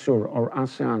Mercosur or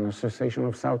ASEAN, Association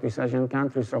of Southeast Asian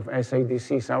Countries, of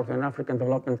SADC, Southern African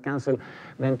Development Council,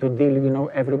 then to deal,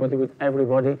 everybody with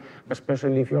everybody,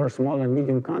 especially if you are small and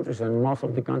medium countries, and most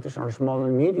of the countries are small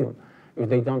and medium. If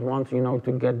they don't want,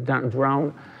 to get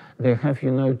drowned, they have,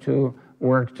 to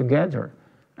work together.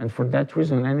 And for that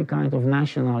reason, any kind of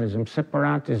nationalism,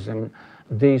 separatism,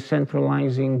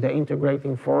 decentralizing, the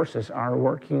integrating forces are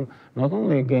working not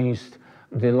only against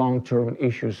the long-term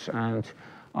issues and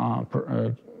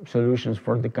solutions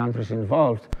for the countries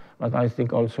involved, but I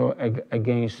think also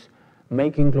against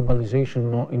making globalization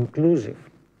more inclusive.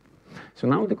 So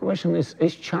now the question is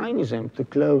Chinism, to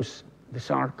close the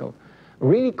circle,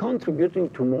 really contributing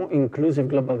to more inclusive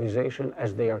globalization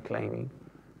as they are claiming?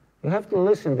 You have to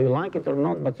listen, do you like it or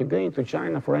not, but you go into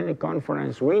China for any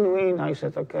conference, win-win. I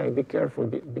said, okay, be careful,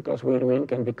 because win-win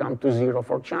can become 2-0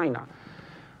 for China.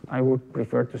 I would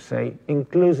prefer to say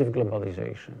inclusive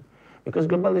globalization, because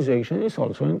globalization is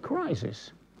also in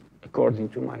crisis, according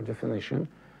to my definition.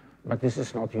 But this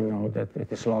is not, that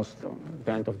it is lost at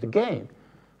the end of the game.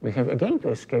 We have again to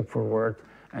escape forward,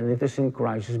 and it is in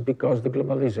crisis because the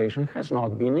globalization has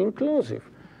not been inclusive.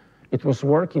 It was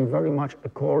working very much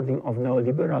according of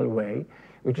neoliberal way,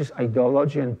 which is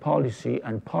ideology and policy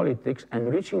and politics,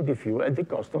 enriching the few at the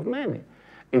cost of many.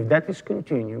 If that is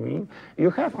continuing, you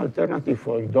have alternative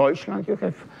for Deutschland, you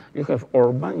have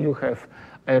Orban, you have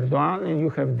Erdogan, and you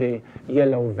have the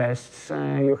yellow vests,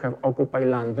 you have Occupy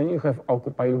London, you have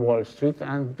Occupy Wall Street,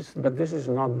 but this is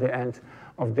not the end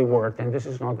of the world, and this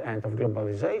is not the end of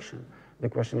globalization. The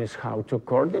question is how to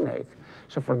coordinate.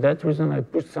 So for that reason, I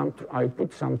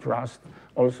put some trust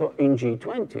also in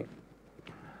G20.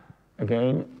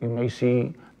 Again, you may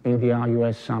see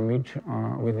India-US summit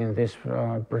within this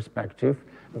perspective,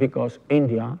 because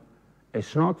India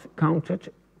is not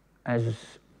counted as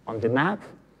on the map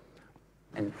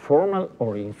and formal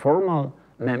or informal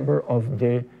member of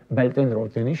the Belt and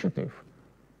Road Initiative.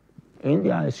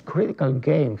 India is critical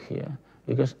game here,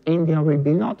 because India will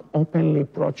be not openly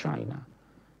pro-China.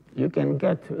 You can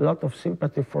get a lot of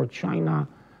sympathy for China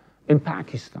in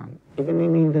Pakistan, even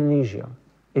in Indonesia,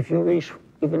 if you wish,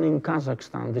 even in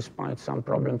Kazakhstan, despite some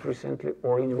problems recently,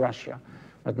 or in Russia,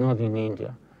 but not in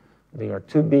India. They are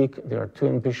too big, they are too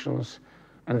ambitious,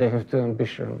 and they have too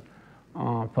ambitious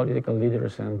political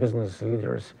leaders and business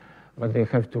leaders, but they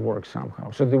have to work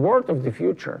somehow. So the world of the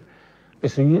future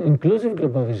is an inclusive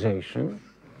globalization,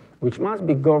 which must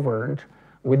be governed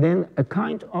within a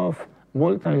kind of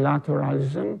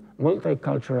multilateralism,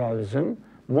 multiculturalism,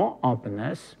 more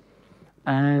openness,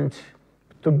 and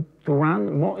to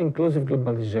run more inclusive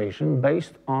globalization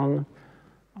based on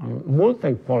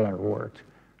multipolar world.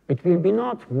 It will be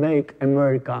not make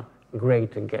America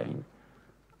great again.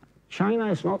 China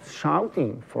is not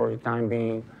shouting for the time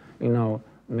being,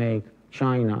 make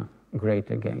China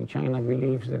great again. China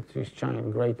believes that it's China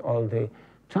great all the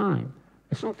time.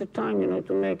 It's not the time,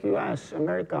 to make US,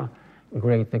 America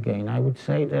great again. I would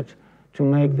say that to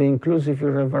make the inclusive,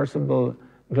 irreversible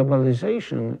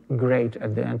globalization great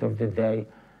at the end of the day,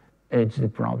 it's the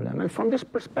problem. And from this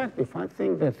perspective, I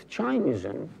think that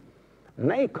Chinism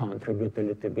may contribute a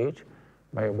little bit,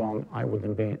 but I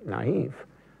wouldn't be naive.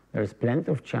 There's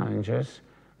plenty of challenges,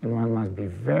 and one must be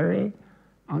very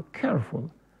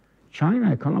careful.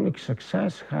 China economic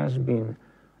success has been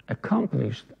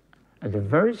accomplished at a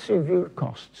very severe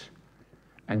costs,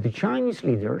 and the Chinese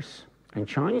leaders and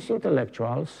Chinese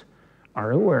intellectuals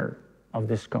are aware of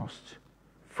these costs.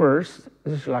 First,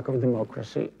 this lack of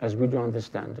democracy, as we do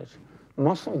understand it.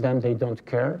 Most of them, they don't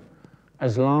care,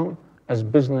 as long as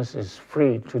business is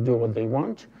free to do what they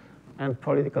want, and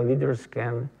political leaders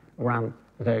can run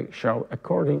the show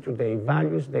according to their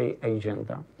values, their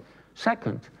agenda.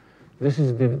 Second, this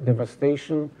is the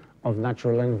devastation of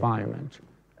natural environment,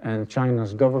 and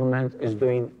China's government is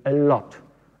doing a lot.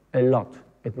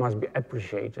 It must be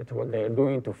appreciated what they are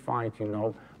doing to fight,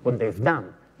 what they've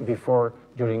done before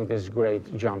during this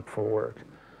great jump forward.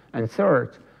 And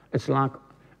third, it's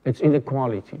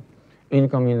inequality.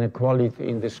 Income inequality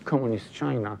in this communist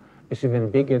China is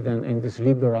even bigger than in this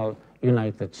liberal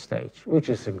United States, which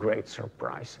is a great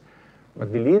surprise.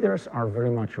 But the leaders are very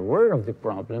much aware of the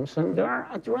problems, and they are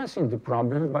addressing the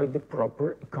problems by the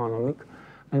proper economic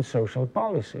and social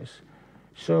policies.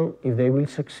 So if they will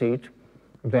succeed,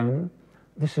 then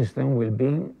the system will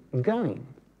be going.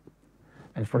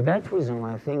 And for that reason,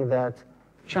 I think that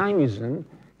Chinism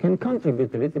can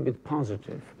contribute a little bit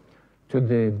positive to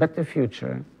the better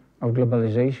future of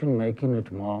globalization, making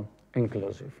it more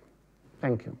inclusive.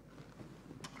 Thank you.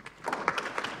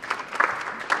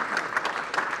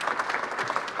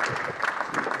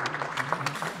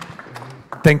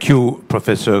 Thank you,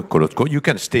 Professor Kolodko. You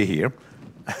can stay here.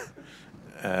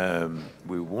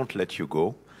 We won't let you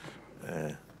go.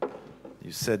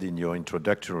 You said in your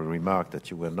introductory remark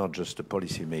that you were not just a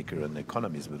policymaker and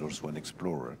economist, but also an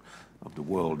explorer of the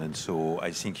world. And so I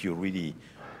think you really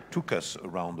took us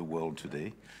around the world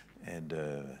today. And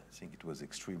I think it was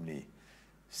extremely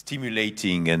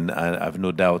stimulating. And I have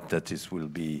no doubt that this will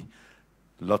be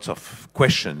lots of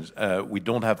questions. We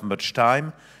don't have much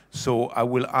time. So I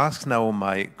will ask now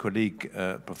my colleague,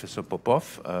 Professor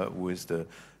Popov, who is the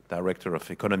Director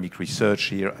of Economic Research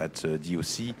here at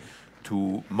DOC,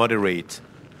 to moderate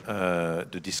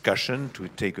the discussion, to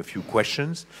take a few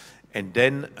questions. And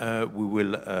then we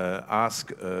will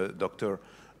ask Dr.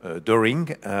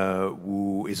 Döring,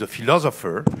 who is a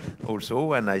philosopher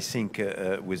also, and I think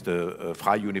with the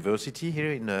Freie University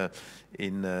here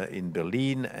in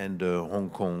Berlin and Hong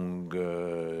Kong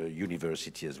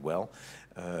University as well,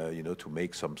 you know, to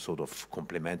make some sort of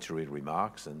complementary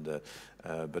remarks. And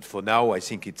but for now, I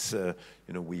think it's you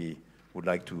know, we would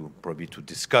like to probably to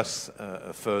discuss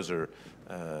further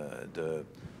the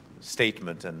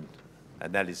statement and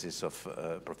analysis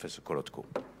of Professor Kolodko.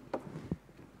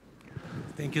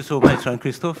 Thank you so much,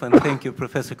 Jean-Christophe, and thank you,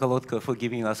 Professor Kolodko, for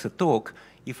giving us a talk.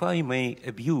 If I may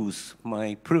abuse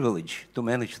my privilege to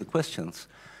manage the questions,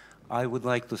 I would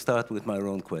like to start with my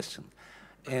own question.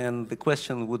 And the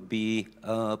question would be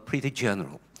pretty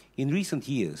general. In recent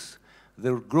years,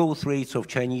 the growth rates of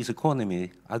Chinese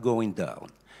economy are going down.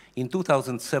 In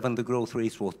 2007, the growth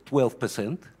rates were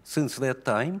 12%. Since that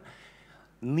time,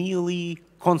 nearly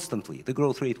constantly, the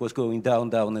growth rate was going down,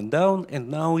 down, and down, and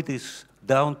now it is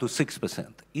down to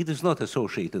 6%. It is not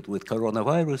associated with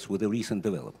coronavirus, with the recent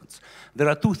developments. There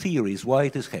are two theories why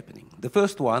it is happening. The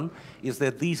first one is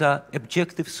that these are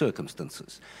objective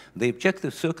circumstances. The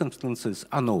objective circumstances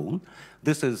are known.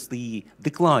 This is the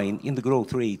decline in the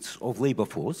growth rates of labor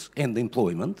force and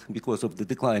employment because of the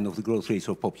decline of the growth rates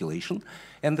of population.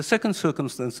 And the second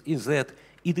circumstance is that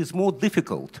it is more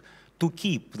difficult to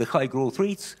keep the high growth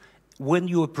rates when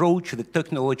you approach the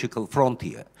technological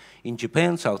frontier. In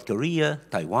Japan, South Korea,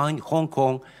 Taiwan, Hong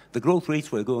Kong, the growth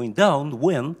rates were going down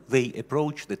when they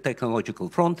approached the technological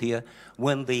frontier,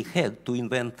 when they had to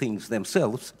invent things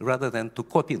themselves rather than to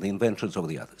copy the inventions of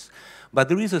the others. But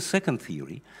there is a second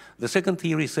theory. The second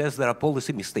theory says there are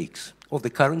policy mistakes of the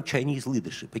current Chinese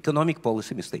leadership, economic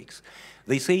policy mistakes.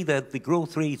 They say that the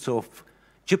growth rates of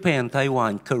Japan,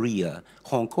 Taiwan, Korea,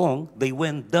 Hong Kong, they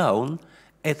went down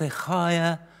at a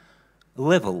higher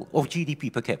level of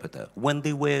GDP per capita when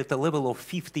they were at a level of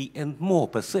 50% and more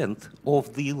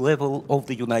of the level of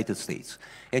the United States.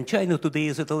 And China today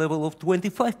is at a level of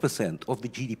 25% of the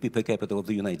GDP per capita of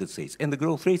the United States, and the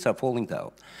growth rates are falling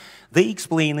down. They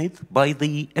explain it by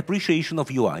the appreciation of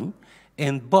yuan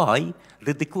and by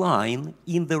the decline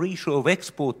in the ratio of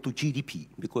export to GDP,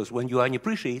 because when yuan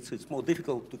appreciates, it's more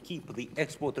difficult to keep the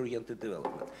export-oriented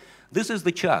development. This is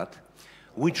the chart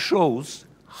which shows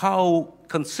how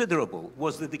considerable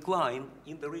was the decline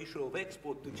in the ratio of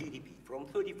export to GDP, from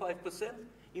 35%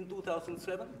 in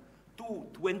 2007 to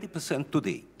 20%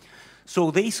 today. So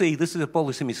they say this is a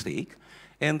policy mistake,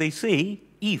 and they say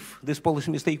if this policy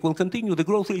mistake will continue, the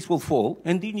growth rates will fall,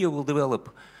 and India will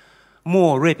develop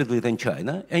more rapidly than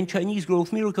China, and Chinese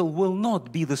growth miracle will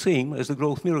not be the same as the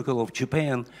growth miracle of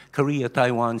Japan, Korea,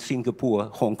 Taiwan, Singapore,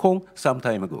 Hong Kong some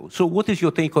time ago. So what is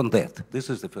your take on that? This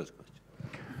is the first question.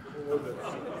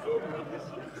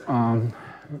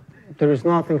 There is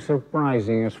nothing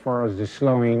surprising as far as the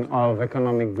slowing of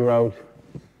economic growth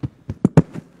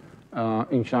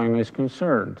in China is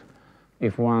concerned.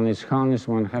 If one is honest,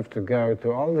 one has to go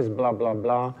to all this blah, blah,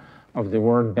 blah of the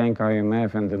World Bank,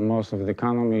 IMF, and the most of the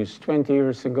economies 20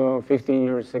 years ago, 15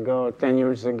 years ago, 10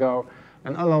 years ago,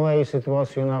 and always it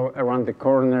was, you know, around the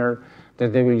corner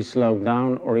that they will slow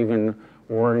down, or even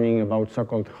warning about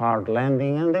so-called hard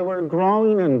landing, and they were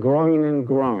growing and growing and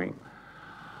growing.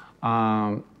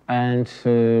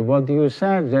 What you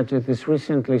said, that it is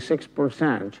recently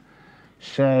 6%,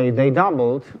 say they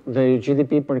doubled the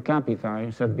GDP per capita. I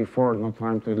said before, no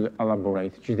time to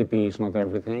elaborate. GDP is not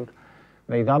everything.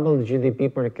 They doubled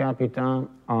GDP per capita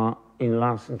in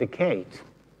last decade.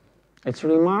 It's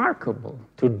remarkable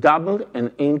to double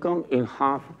an income in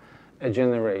half a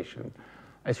generation.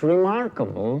 It's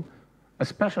remarkable,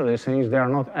 especially since they are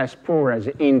not as poor as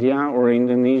India or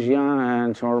Indonesia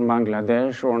or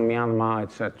Bangladesh or Myanmar,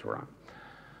 etc.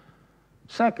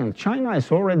 Second, China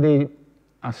is already,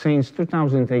 since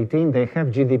 2018, they have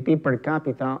GDP per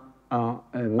capita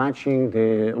matching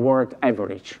the world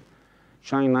average.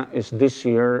 China is this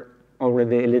year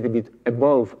already a little bit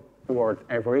above world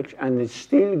average, and it's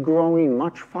still growing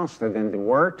much faster than the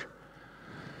world.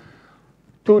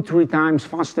 2-3 times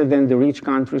faster than the rich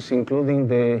countries, including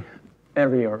the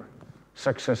earlier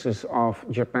successes of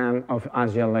Japan, of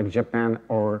Asia, like Japan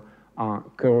or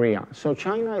Korea. So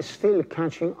China is still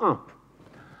catching up.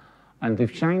 And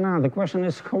if China, the question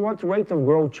is what rate of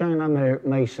growth China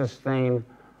may sustain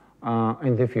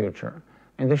in the future.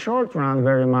 In the short run,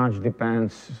 very much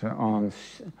depends on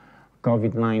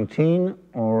COVID-19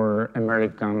 or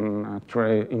American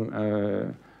trade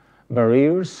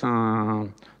barriers,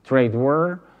 trade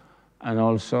war, and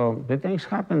also the things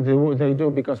happen, they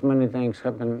do because many things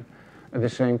happen at the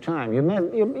same time.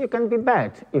 You can be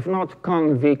bad. If not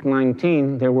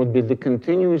COVID-19, there would be the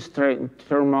continuous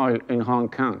turmoil in Hong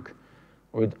Kong,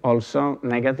 with also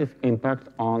negative impact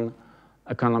on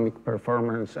economic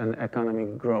performance and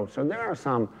economic growth. So there are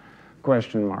some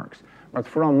question marks. But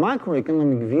from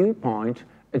macroeconomic viewpoint,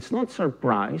 it's not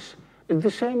surprise. It's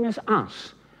the same as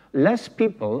us. Less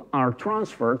people are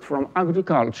transferred from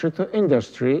agriculture to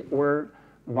industry, where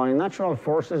by natural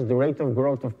forces, the rate of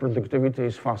growth of productivity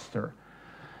is faster.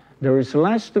 There is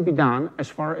less to be done as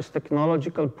far as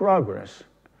technological progress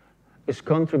is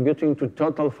contributing to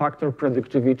total factor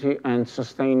productivity and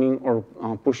sustaining or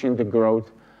pushing the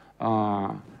growth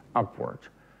upward.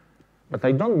 But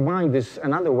I don't mind this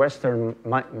another Western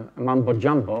mumbo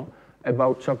jumbo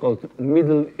about so-called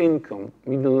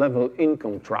middle-level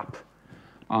income trap.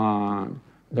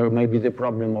 There may be the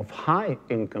problem of high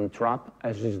income trap,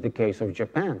 as is the case of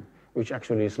Japan, which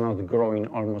actually is not growing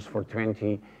almost for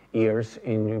 20 years,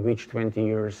 in which 20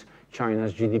 years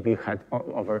China's GDP had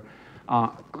over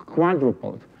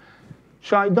quadrupled.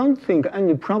 So I don't think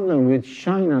any problem with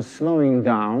China slowing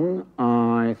down.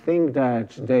 I think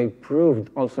that they proved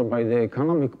also by the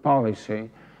economic policy,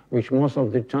 which most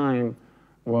of the time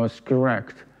was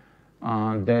correct,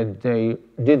 that they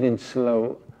didn't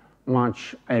slow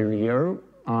much earlier.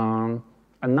 And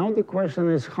now the question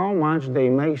is how much they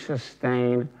may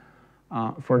sustain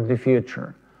for the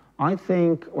future. I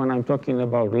think when I'm talking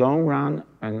about long run,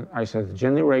 and I said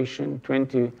generation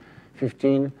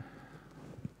 2015,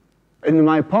 in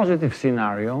my positive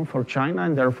scenario for China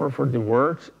and therefore for the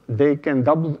world, they can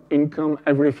double income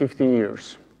every 15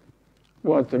 years.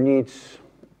 What needs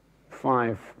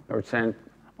 5%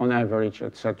 on average,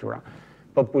 etc.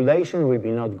 Population will be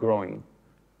not growing.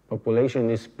 Population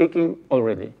is peaking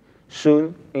already.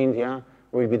 Soon, India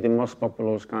will be the most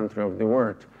populous country of the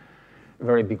world.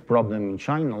 Very big problem in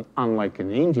China, unlike in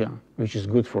India, which is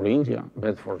good for India,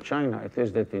 but for China, it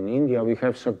is that in India we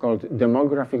have so-called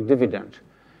demographic dividend.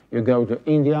 You go to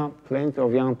India, plenty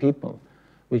of young people,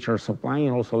 which are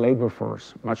supplying also labor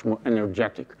force, much more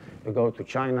energetic. You go to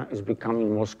China, it's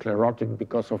becoming more sclerotic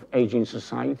because of aging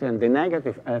society and the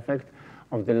negative effect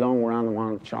of the long-run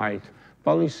one-child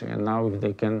policy. And now if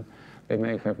they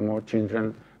may have more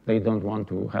children, they don't want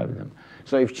to have them.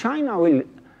 So if China will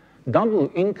double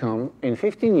income in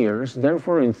 15 years,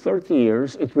 therefore in 30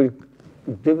 years, it will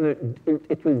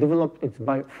develop it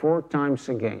by 4 times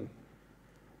again.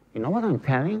 You know what I'm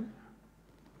telling?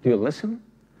 Do you listen?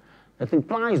 That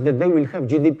implies that they will have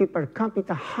GDP per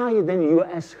capita higher than the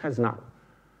US has now,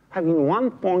 having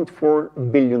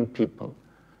 1.4 billion people.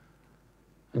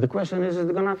 And the question is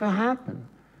it going to happen?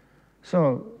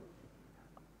 So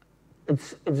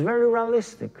it's very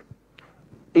realistic.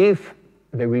 If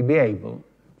they will be able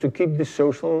to keep the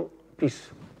social peace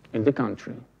in the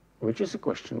country, which is a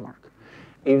question mark,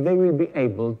 if they will be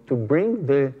able to bring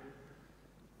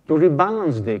to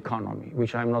rebalance the economy,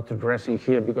 which I'm not addressing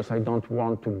here because I don't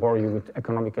want to bore you with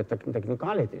economic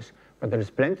technicalities, but there is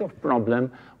plenty of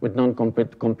problem with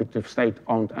non-competitive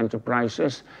state-owned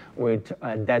enterprises, with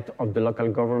debt of the local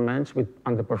governments, with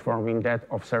underperforming debt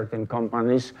of certain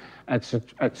companies,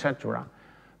 etc.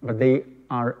 But they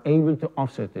are able to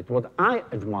offset it. What I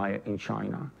admire in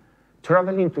China,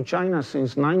 traveling to China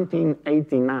since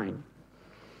 1989,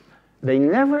 they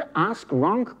never ask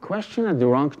wrong question at the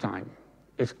wrong time.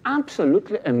 It's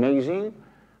absolutely amazing.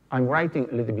 I'm writing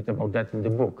a little bit about that in the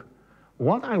book.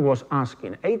 What I was asked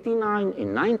in 89,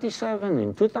 in 97,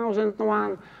 in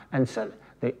 2001, and said,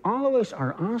 they always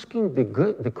are asking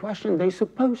the question they're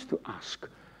supposed to ask.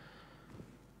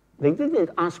 They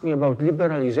didn't ask me about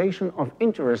liberalization of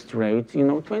interest rates,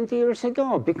 20 years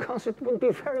ago, because it would be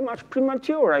very much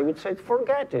premature. I would say,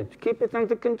 forget it, keep it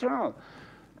under control.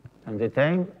 And the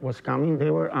time was coming,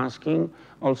 they were asking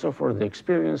also for the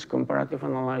experience, comparative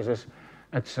analysis,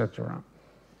 etc.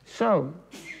 So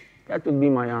that would be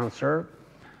my answer.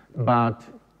 But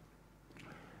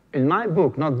in my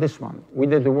book, not this one, we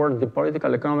did the word the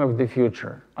political economy of the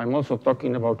future. I'm also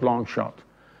talking about long shot.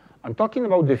 I'm talking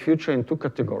about the future in 2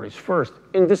 categories. First,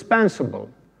 indispensable.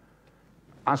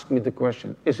 ask me the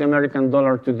question, is American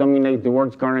dollar to dominate the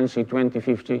world currency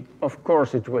 2050? Of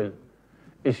course it will.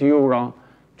 Is euro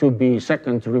to be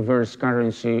second reverse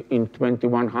currency in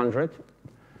 2100?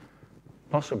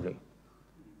 Possibly,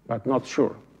 but not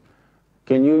sure.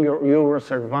 Can euro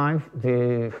survive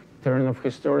the turn of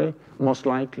history? Most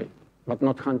likely, but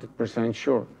not 100%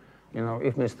 sure. You know,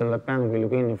 if Mr. Le Pen will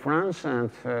win in France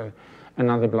and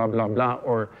another blah, blah, blah,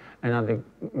 or another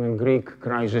Greek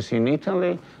crisis in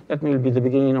Italy, that will be the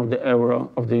beginning of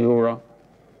the euro,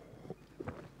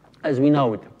 as we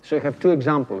know it. So you have two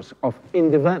examples of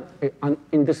an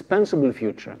indispensable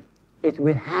future. It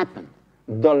will happen.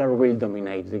 Dollar will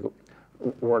dominate the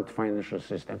world financial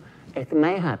system. It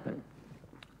may happen.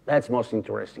 That's most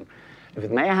interesting. If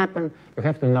it may happen, you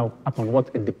have to know upon what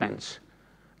it depends.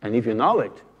 And if you know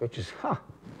it, which is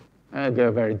a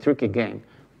very tricky game,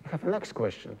 you have the next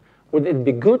question. Would it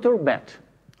be good or bad?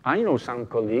 I know some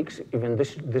colleagues, even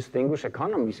distinguished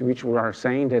economists, which are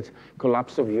saying that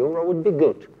collapse of euro would be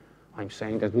good. I'm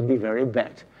saying that would be very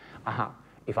bad.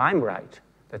 If I'm right,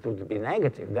 that would be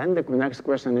negative. Then the next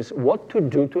question is what to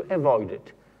do to avoid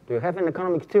it. Do you have an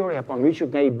economic theory upon which you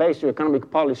may base your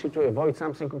economic policy to avoid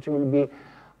something which will be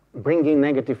bringing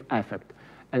negative effect,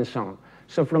 and so on.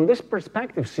 So from this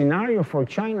perspective, scenario for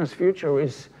China's future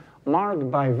is marked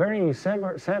by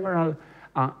several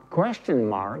question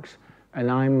marks,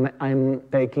 and I'm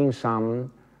taking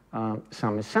some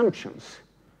assumptions.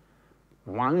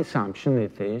 One assumption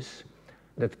it is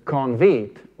that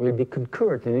COVID will be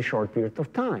conquered in a short period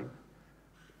of time,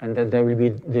 and that there will be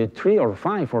the 3 or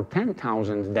 5 or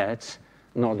 10,000 deaths,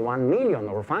 not 1 million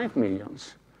or 5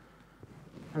 millions.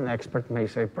 An expert may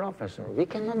say, Professor, we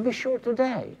cannot be sure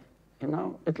today. You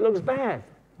know, it looks bad,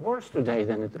 worse today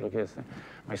than it looks yesterday.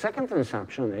 My second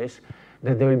assumption is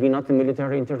that there will be not a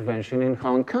military intervention in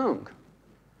Hong Kong.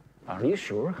 Are you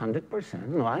sure, 100%?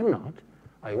 No, I'm not.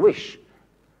 I wish.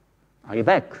 I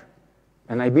beg.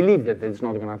 And I believe that it's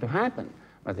not going to happen.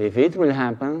 But if it will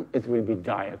happen, it will be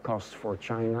dire cost for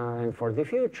China and for the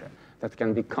future. That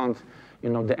can become, you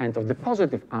know, the end of the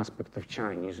positive aspect of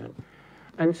Chinism.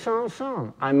 And so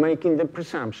on. I'm making the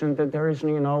presumption that there is,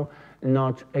 you know,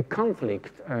 not a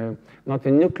conflict, not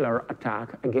a nuclear attack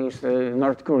against the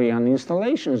North Korean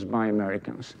installations by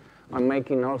Americans. I'm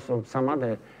making also some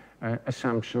other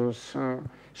assumptions.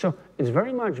 So it's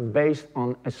very much based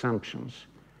on assumptions.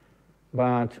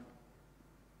 But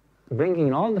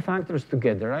bringing all the factors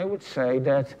together, I would say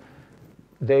that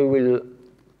they will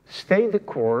stay the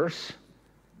course,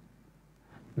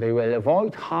 they will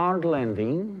avoid hard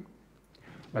landing,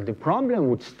 but the problem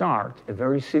would start, a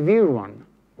very severe one,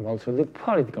 also the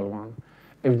political one,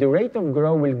 if the rate of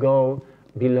growth will go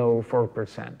below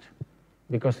 4%.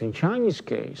 Because in Chinese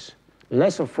case,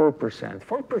 less of 4%.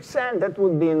 4%, that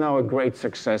would be now a great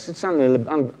success. It's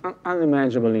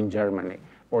unimaginable in Germany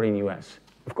or in US.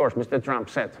 Of course, Mr. Trump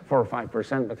said 4 or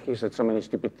 5%, but he said so many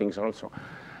stupid things also.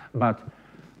 But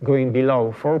going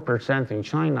below 4% in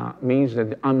China means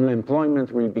that the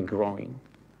unemployment will be growing,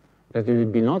 that there will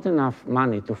be not enough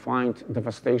money to fight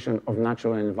devastation of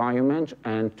natural environment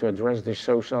and to address the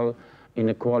social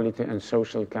inequality and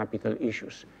social capital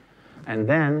issues. And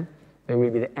then there will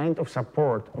be the end of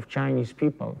support of Chinese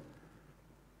people,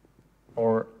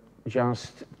 or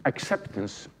just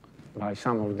acceptance by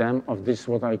some of them of this,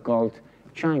 what I called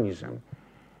Chinism.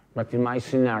 But in my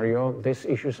scenario, these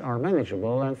issues are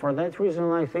manageable, and for that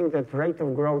reason, I think that rate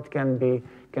of growth can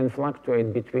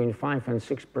fluctuate between 5 and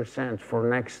 6% for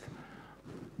next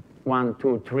 1,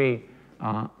 2, 3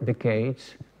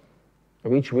 decades,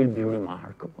 which will be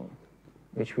remarkable.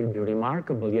 Which will be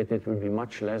remarkable, yet it will be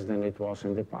much less than it was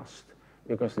in the past.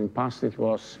 Because in the past it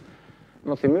was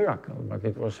not a miracle, but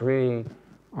it was really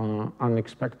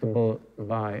unexpected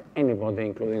by anybody,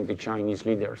 including the Chinese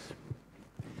leaders.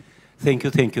 Thank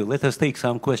you, thank you. Let us take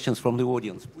some questions from the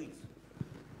audience, please.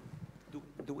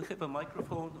 Do we have a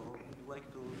microphone, or would you like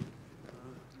to use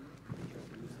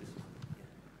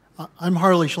this? I'm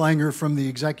Harley Schlanger from the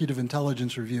Executive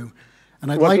Intelligence Review.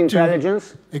 And I'd What like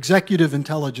intelligence? Executive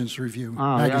Intelligence Review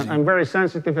magazine. I'm very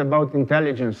sensitive about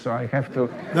intelligence, so I have to.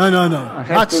 No, I have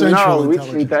not to central know which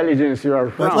intelligence. intelligence you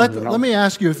are from. But let me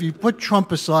ask you, if you put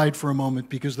Trump aside for a moment,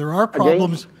 because there are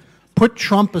problems. Again? Put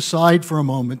Trump aside for a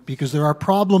moment, because there are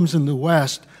problems in the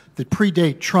West that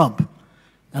predate Trump.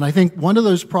 And I think one of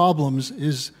those problems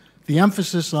is the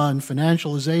emphasis on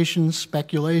financialization,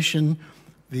 speculation,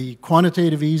 the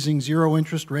quantitative easing, zero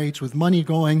interest rates, with money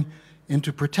going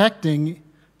into protecting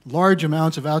large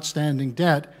amounts of outstanding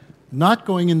debt, not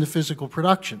going into physical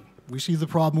production. We see the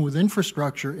problem with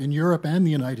infrastructure in Europe and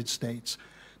the United States.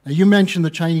 Now, you mentioned the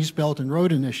Chinese Belt and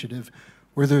Road Initiative,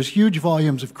 where there's huge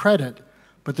volumes of credit,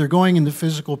 but they're going into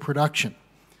physical production.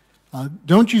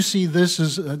 Don't you see this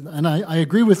as, and I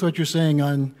agree with what you're saying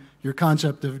on your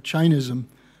concept of Chinism,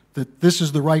 that this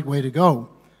is the right way to go,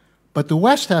 but the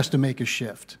West has to make a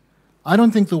shift. I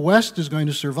don't think the West is going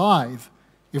to survive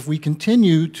if we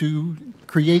continue to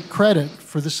create credit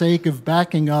for the sake of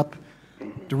backing up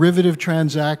derivative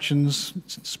transactions,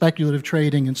 speculative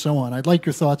trading, and so on. I'd like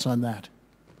your thoughts on that.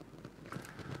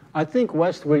 I think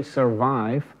West will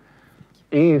survive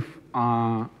if,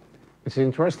 it's an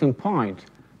interesting point,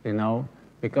 you know,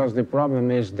 because the problem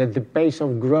is that the pace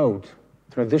of growth,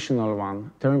 traditional one,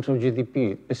 in terms of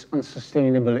GDP, is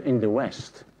unsustainable in the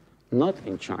West, not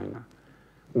in China.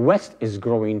 West is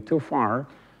growing too far,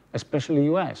 especially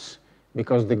US,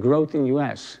 because the growth in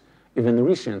US, even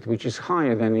recent, which is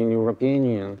higher than in European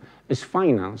Union, is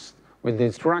financed with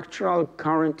the structural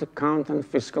current account and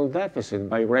fiscal deficit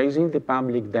by raising the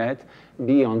public debt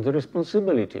beyond the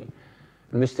responsibility.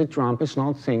 Mr. Trump is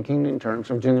not thinking in terms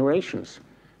of generations.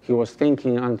 He was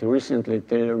thinking until recently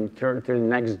till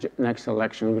next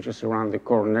election, which is around the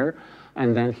corner,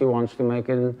 and then he wants to make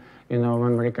it, you know,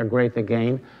 America great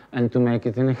again, and to make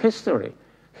it in history.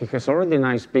 He has already a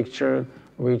nice picture,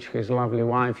 which his lovely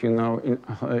wife, you know,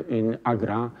 in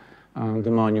Agra,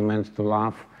 the monument to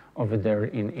love over there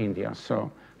in India.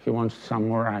 So he wants some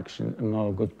more action,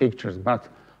 more good pictures. But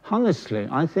honestly,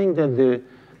 I think that the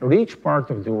rich part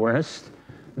of the West,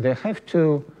 they have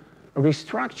to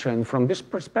restructure. And from this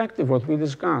perspective, what we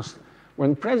discussed,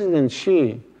 when President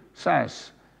Xi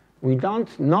says, we don't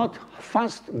not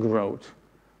fast growth,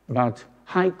 but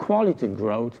high quality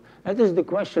growth, that is the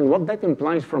question, what that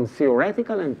implies from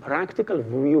theoretical and practical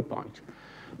viewpoint.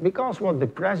 Because what the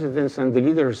presidents and the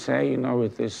leaders say, you know,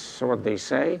 it is what they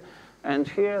say, and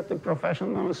here the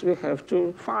professionals, we have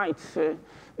to fight,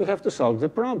 we have to solve the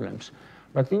problems.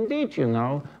 But indeed, you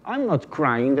know, I'm not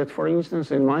crying that, for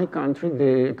instance, in my country,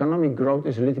 the economic growth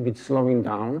is a little bit slowing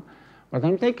down, but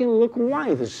I'm taking a look why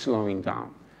it is slowing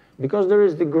down. Because there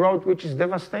is the growth which is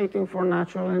devastating for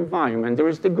natural environment. There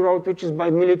is the growth which is by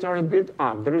military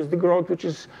build-up. There is the growth which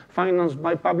is financed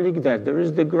by public debt. There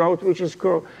is the growth which is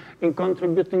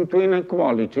contributing to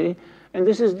inequality. And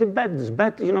this is the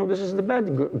bad, you know, this is the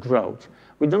bad growth.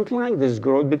 We don't like this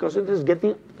growth because it is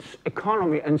getting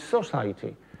economy and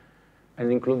society,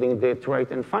 and including the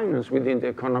trade and finance within the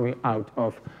economy out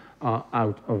of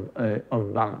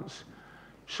balance.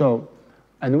 So,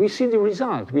 and we see the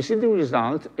result. We see the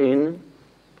result in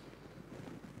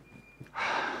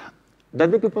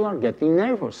that the people are getting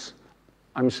nervous.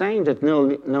 I'm saying that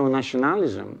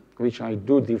neo-nationalism, which I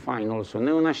do define also,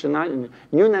 new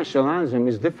nationalism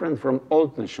is different from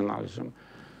old nationalism.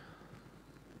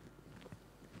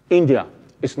 India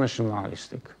is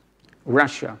nationalistic.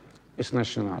 Russia is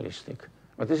nationalistic.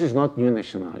 But this is not new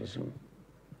nationalism.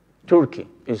 Turkey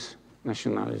is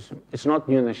nationalism. It's not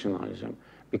new nationalism,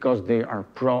 because they are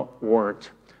pro-world,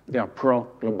 they are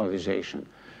pro-globalization.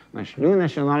 New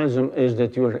nationalism is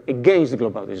that you are against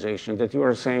globalization, that you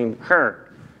are saying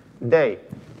her, they,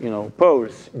 you know,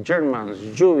 Poles,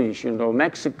 Germans, Jewish, you know,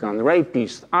 Mexican,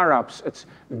 rapists, Arabs,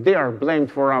 they are blamed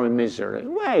for our misery.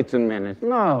 Wait a minute,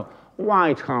 no,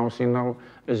 White House, you know,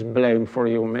 is blamed for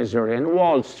your misery, and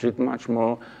Wall Street much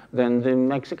more than the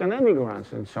Mexican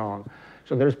immigrants and so on.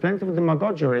 So there's plenty of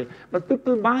demagoguery, but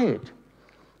people buy it.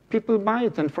 People buy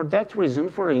it, and for that reason,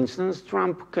 for instance,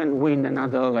 Trump can win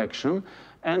another election,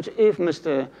 and if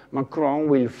Mr. Macron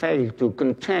will fail to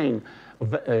contain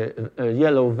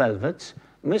yellow velvets,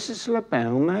 Mrs. Le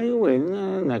Pen may win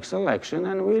the next election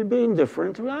and will be in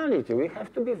different reality. We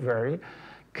have to be very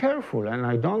careful, and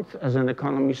I don't, as an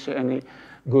economist, see any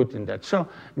good in that. So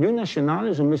new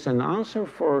nationalism is an answer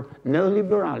for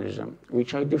neoliberalism,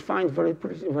 which I defined very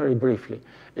briefly.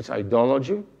 It's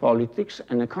ideology, politics,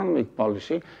 and economic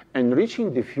policy,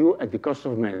 enriching the few at the cost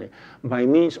of many, by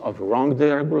means of wrong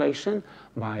deregulation,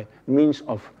 by means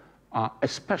of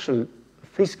special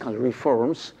fiscal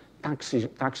reforms,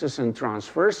 taxes and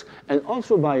transfers, and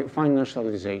also by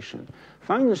financialization.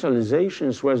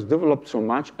 Financialization was developed so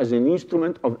much as an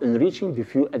instrument of enriching the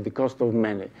few at the cost of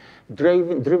many,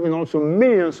 driven also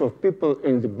millions of people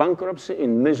in the bankruptcy,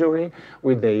 in misery,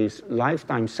 with their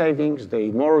lifetime savings,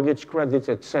 their mortgage credits,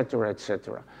 etc.,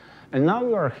 etc. And now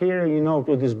we are here, you know,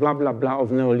 to this blah, blah, blah of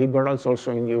neoliberals,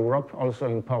 also in Europe, also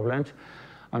in Poland.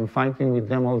 I'm fighting with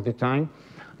them all the time,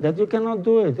 that you cannot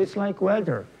do it. It's like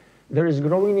weather. There is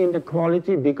growing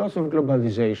inequality because of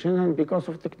globalization and because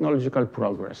of technological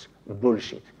progress.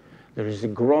 Bullshit. There is a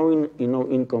growing, you know,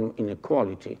 income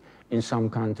inequality in some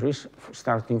countries,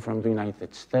 starting from the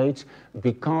United States,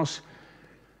 because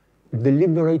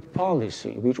deliberate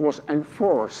policy, which was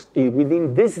enforced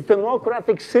within this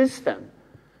democratic system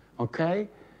okay,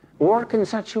 work in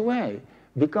such a way.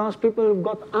 Because people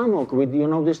got amok with, you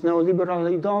know, this neoliberal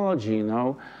ideology, you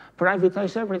know,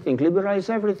 privatize everything, liberalize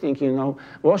everything, you know,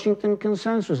 Washington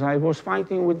consensus. I was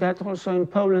fighting with that also in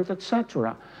Poland,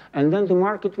 etc. And then the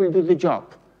market will do the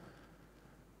job.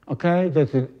 Okay,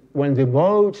 when the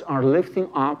boats are lifting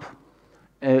up,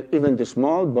 even the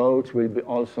small boats will be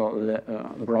also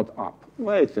brought up.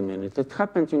 Wait a minute, it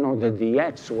happened, you know, that the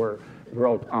yachts were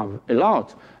brought up a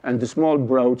lot, and the small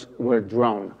boats were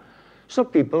drawn. So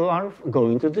people are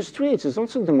going to the streets. It's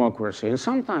also democracy. And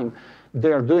sometimes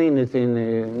they are doing it in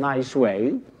a nice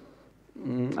way,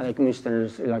 like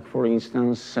for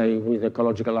instance, say with the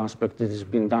ecological aspect, it has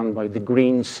been done by the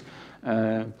Greens,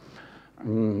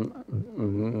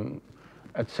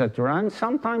 etc. And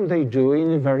sometimes they do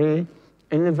in a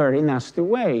very nasty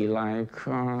way, like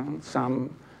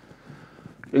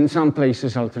in some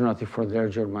places, Alternative for Their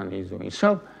Germany is doing.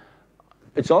 So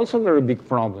it's also a very big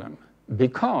problem.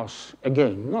 Because,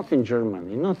 again, not in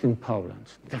Germany, not in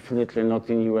Poland, definitely not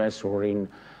in US or in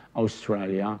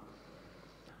Australia,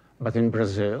 but in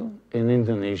Brazil, in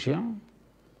Indonesia,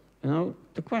 you know,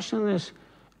 the question is,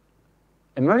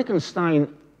 American-style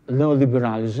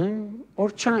neoliberalism or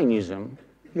Chinism?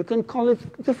 You can call it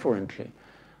differently.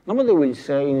 Nobody will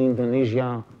say in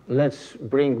Indonesia, let's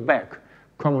bring back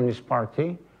Communist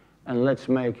Party and let's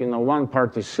make, you know,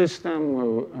 one-party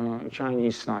system,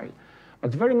 Chinese style.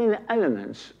 But very many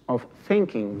elements of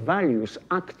thinking, values,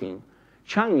 acting,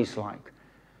 Chinese-like,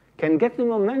 can get the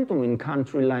momentum in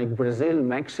countries like Brazil,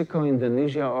 Mexico,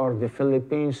 Indonesia, or the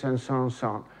Philippines, and so on and so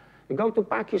on. You go to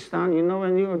Pakistan, you know,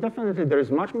 and definitely there is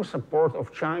much more support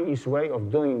of Chinese way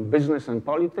of doing business and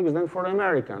politics than for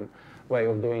American way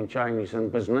of doing Chinese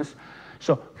and business.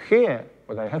 So here,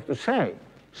 what I have to say,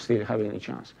 still having a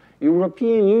chance,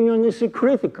 European Union is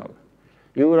critical.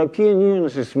 European Union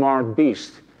is a smart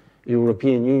beast.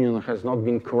 European Union has not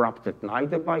been corrupted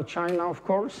neither by China, of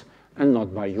course, and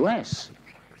not by US.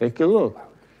 Take a look.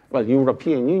 Well,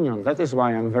 European Union, that is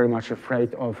why I'm very much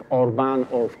afraid of Orban,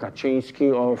 or of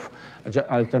Kaczynski, of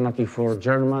Alternative for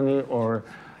Germany, or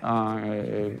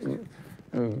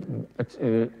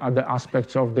other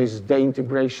aspects of this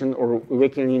deintegration or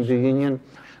weakening the Union.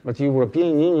 But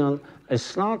European Union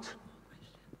is not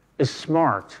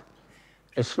smart.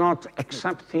 It's not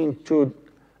accepting to,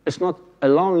 it's not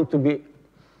allowing to be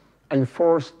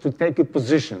enforced to take a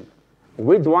position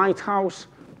with White House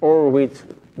or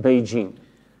with Beijing.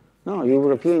 No,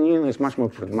 European Union is much more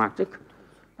pragmatic,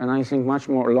 and I think much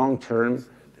more long-term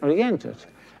oriented.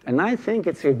 And I think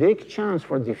it's a big chance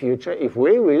for the future if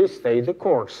we will stay the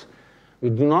course. We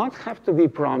do not have to be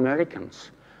pro-Americans,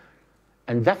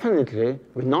 and definitely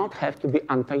we not have to be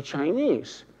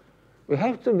anti-Chinese. We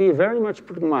have to be very much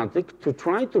pragmatic to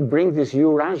try to bring this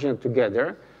Eurasia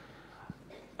together,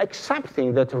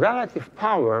 accepting that relative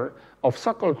power of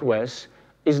so-called West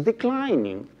is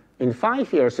declining. In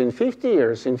 5 years, in 50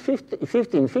 years, in 50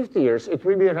 years, it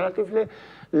will be relatively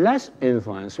less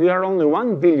influence. We are only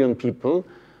 1 billion people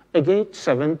against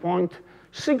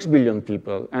 7.6 billion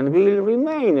people, and we will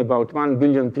remain about 1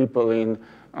 billion people in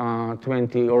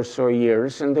 20 or so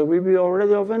years, and there will be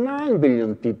already over 9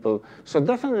 billion people. So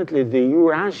definitely the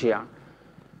Eurasia,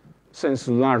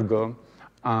 sensu largo,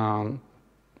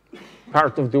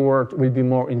 part of the world will be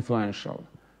more influential.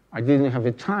 I didn't have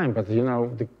the time, but you know,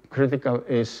 the critical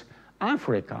is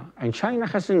Africa, and China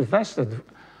has invested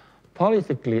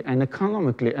politically and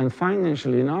economically and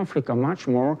financially in Africa much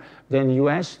more than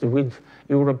US with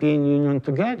European Union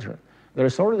together.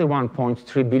 There's already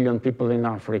 1.3 billion people in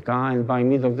Africa, and by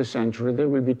mid of the century there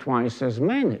will be twice as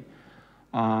many.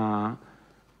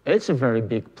 It's a very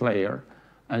big player,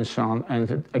 and so on.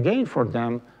 And again, for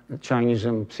them,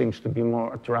 Chinism seems to be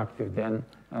more attractive than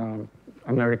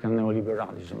American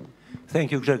neoliberalism.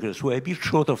 Thank you, Grzegorz. We're a bit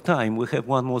short of time. We have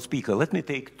one more speaker. Let me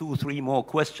take 2 or 3 more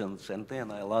questions, and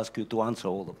then I'll ask you to answer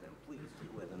all of them. Please,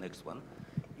 you have the next one.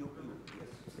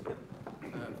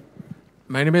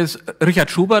 My name is Richard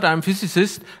Schubert. I'm a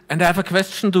physicist, and I have a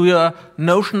question to your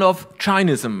notion of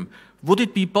Chinism. Would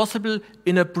it be possible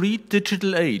in a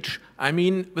pre-digital age? I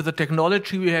mean, with the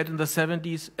technology we had in the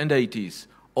 70s and 80s.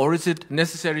 Or is it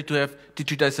necessary to have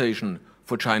digitization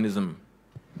for Chinism?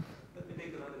 Let me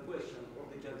take another question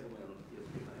of the gentleman.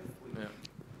 Yes,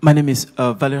 my name is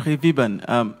Valerie Wieben.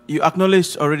 You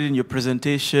acknowledged already in your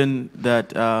presentation that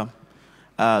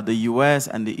the US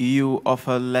and the EU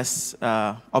offer less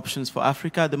options for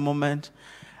Africa at the moment.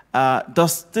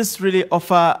 Does this really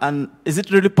offer, and is it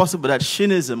really possible that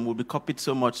Chinism will be copied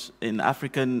so much in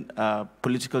African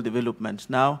political development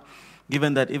now,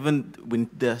 given that even in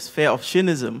the sphere of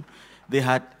Chinism, they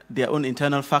had their own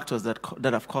internal factors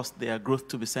that have caused their growth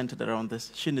to be centered around this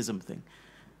Shinism thing?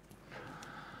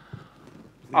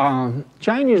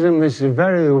 Chinism is a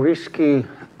very risky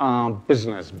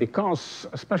business because,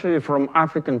 especially from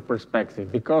African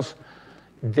perspective, because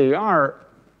they are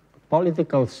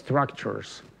political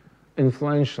structures,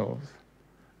 influencers,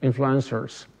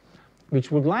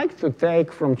 which would like to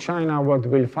take from China what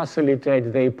will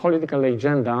facilitate their political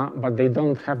agenda, but they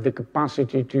don't have the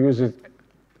capacity to use it,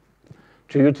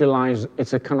 to utilize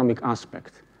its economic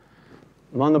aspect.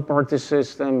 Monoparty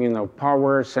system, you know,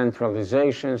 power,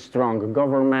 centralization, strong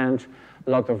government, a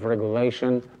lot of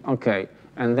regulation. Okay,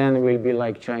 and then we'll be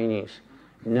like Chinese.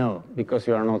 No, because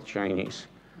you are not Chinese.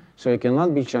 So you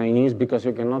cannot be Chinese because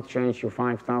you cannot change your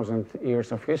 5,000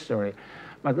 years of history.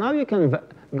 But now you can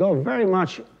go very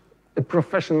much a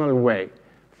professional way.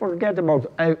 Forget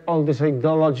about all this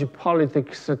ideology,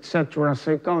 politics, etc.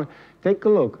 So take a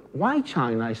look. Why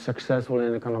China is successful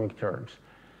in economic terms?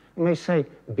 You may say,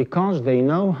 because they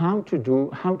know how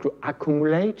to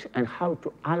accumulate and how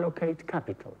to allocate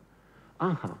capital.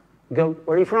 Go,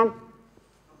 where are you from?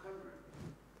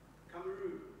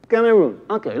 Cameroon.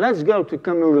 Okay, let's go to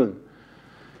Cameroon.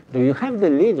 Do you have the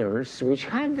leaders which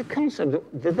have the concept?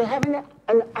 Did they have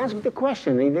asked the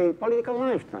question in their political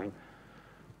lifetime?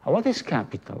 What is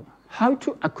capital? How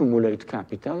to accumulate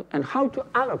capital and how to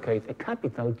allocate a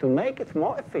capital to make it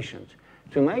more efficient,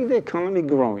 to make the economy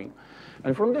growing.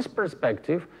 And from this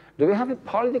perspective, do we have a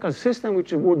political system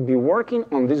which would be working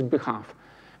on this behalf?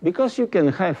 Because you can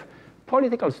have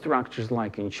political structures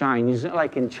like in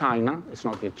China, it's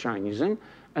not yet Chinism,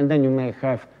 and then you may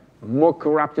have more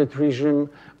corrupted regime,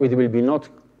 which will be not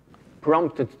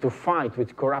prompted to fight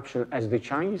with corruption as the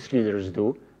Chinese leaders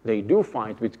do. They do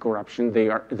fight with corruption. They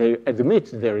admit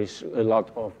there is a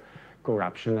lot of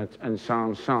corruption and so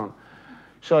on, so on.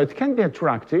 So it can be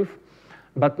attractive,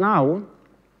 but now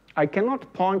I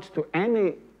cannot point to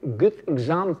any good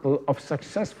example of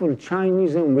successful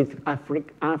Chinism with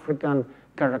African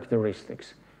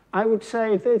characteristics. I would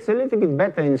say it's a little bit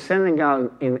better in Senegal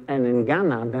and in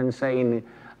Ghana than, say,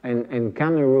 in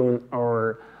Cameroon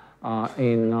or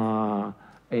in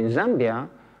Zambia,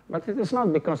 but it is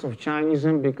not because of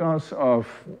Chinism, because of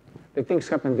the things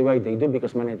happen the way they do,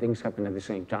 because many things happen at the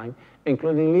same time,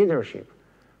 including leadership.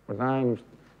 But I'm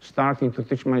starting to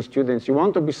teach my students, you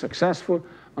want to be successful?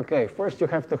 Okay, first you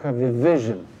have to have the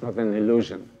vision, not an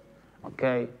illusion.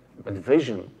 Okay, but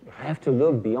vision, you have to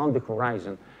look beyond the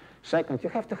horizon. Second, you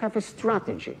have to have a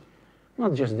strategy,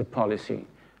 not just the policy,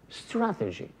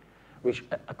 strategy, which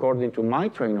according to my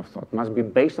train of thought must be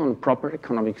based on proper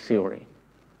economic theory.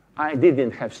 I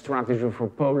didn't have strategy for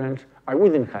Poland. I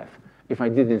wouldn't have if I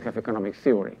didn't have economic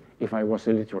theory, if I was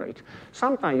illiterate.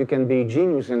 Sometimes you can be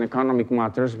genius in economic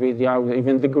matters without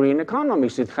even degree in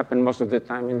economics. It happened most of the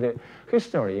time in the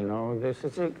history, you know. This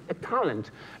is a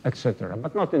talent, etc.,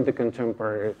 but not in the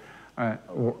contemporary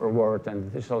world,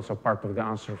 and this is also part of the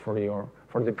answer for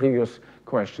the previous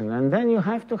question. And then you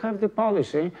have to have the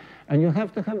policy, and you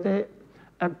have to have the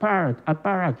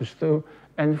apparatus to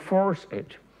enforce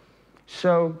it.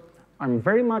 So I'm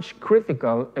very much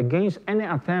critical against any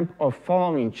attempt of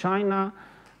following China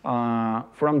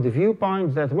from the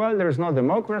viewpoint that, well, there's no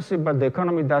democracy, but the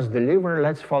economy does deliver,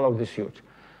 let's follow the suit.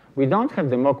 We don't have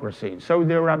democracy in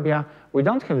Saudi Arabia, we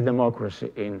don't have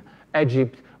democracy in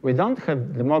Egypt, we don't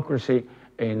have democracy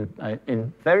in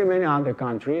very many other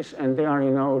countries, and they are,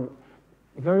 you know,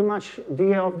 very much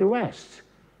the of the West.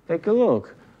 Take a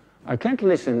look. I can't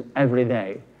listen every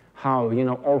day how, you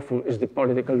know, awful is the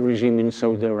political regime in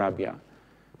Saudi Arabia,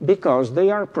 because they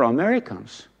are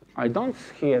pro-Americans. I don't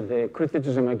hear the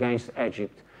criticism against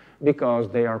Egypt because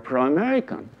they are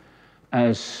pro-American,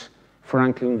 as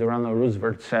Franklin Delano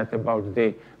Roosevelt said about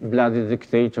the bloody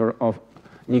dictator of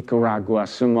Nicaragua,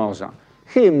 Somoza.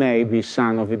 He may be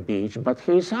son of a beach, but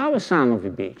he is our son of a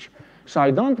beach. So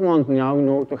I don't want now, you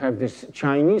know, to have this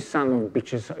Chinese son of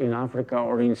beaches in Africa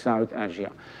or in South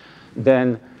Asia.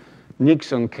 Then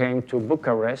Nixon came to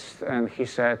Bucharest and he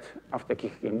said, after he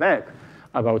came back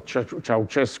about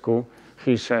Ceausescu,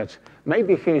 he said,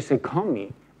 maybe he is a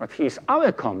commie, but he is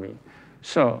our commie.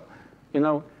 So, you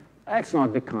know, that's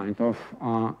not the kind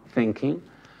of thinking.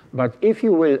 But if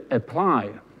you will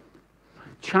apply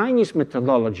Chinese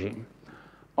methodology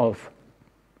of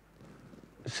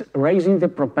raising the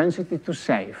propensity to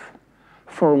save,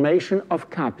 formation of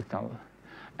capital,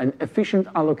 and efficient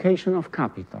allocation of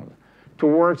capital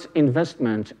towards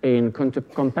investment in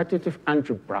competitive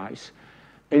enterprise,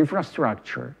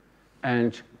 infrastructure,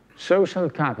 and social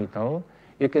capital,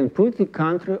 you can put the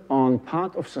country on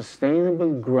path of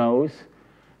sustainable growth,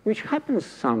 which happens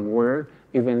somewhere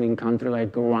even in country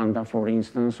like Rwanda, for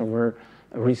instance, over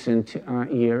recent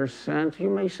years. And you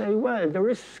may say, well, there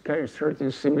is a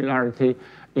certain similarity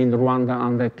in Rwanda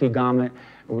under Kagame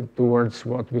towards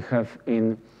what we have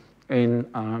in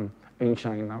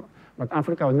China. But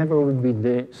Africa never will be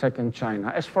the second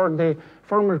China. As for the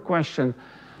former question,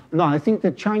 no, I think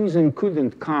that Chinism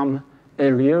couldn't come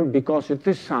earlier because it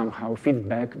is somehow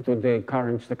feedback to the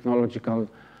current technological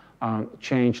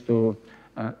change to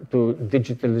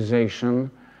digitalization.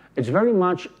 It's very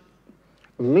much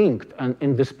linked, and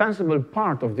indispensable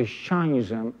part of this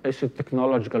Chinism is a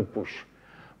technological push.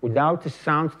 Without a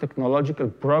sound technological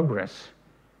progress,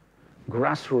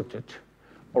 grassrooted,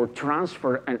 or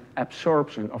transfer and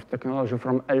absorption of technology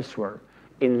from elsewhere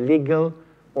in legal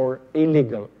or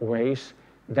illegal ways,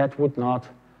 that would not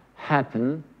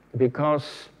happen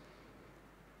because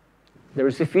there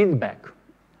is a feedback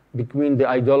between the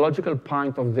ideological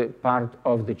part of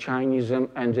the Chinism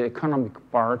and the economic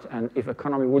part, and if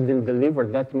economy wouldn't deliver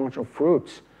that much of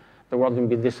fruits, there wouldn't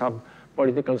be this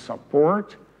political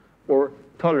support or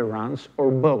tolerance or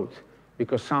both,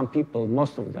 because some people,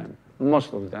 most of them,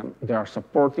 they are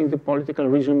supporting the political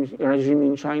regime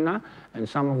in China, and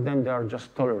some of them, they are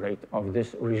just tolerate of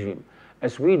this regime,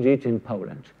 as we did in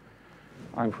Poland.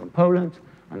 I'm from Poland,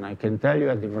 and I can tell you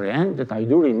at the very end that I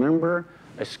do remember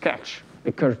a sketch,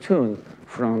 a cartoon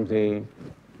from the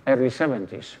early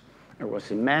 70s. There was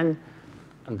a man,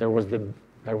 and there was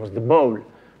the bowl,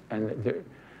 and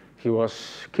he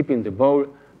was keeping the bowl,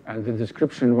 and the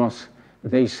description was,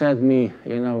 they said me,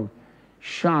 you know,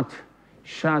 shut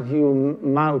your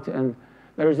mouth, and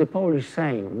there is a Polish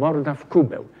saying, morda w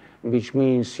kubeł, which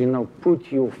means, you know,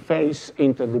 put your face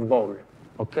into the bowl,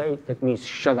 okay? That means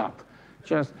shut up.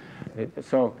 Just,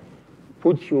 so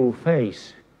put your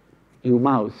face, your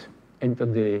mouth into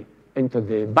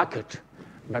the bucket,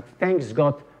 but thanks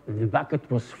God, the bucket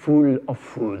was full of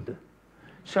food.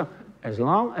 So as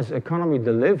long as economy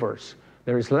delivers,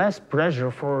 there is less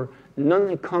pressure for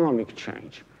non-economic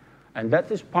change. And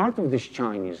that is part of this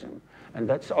Chinism. And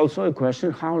that's also a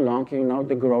question how long, you know,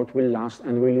 the growth will last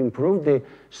and will improve the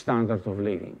standard of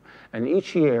living. And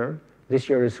each year, this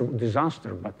year is a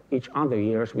disaster, but each other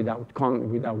years without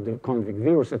the convict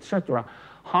virus, etc.,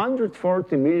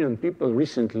 140 million people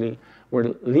recently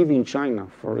were leaving China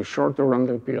for a short or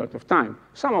longer period of time.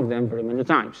 Some of them very many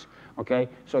times, okay?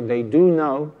 So they do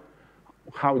know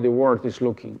how the world is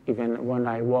looking, even when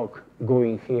I walk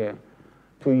going here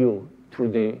to you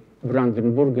through the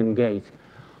Brandenburgen Gate.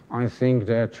 I think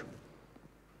that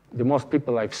the most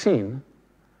people I've seen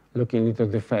looking into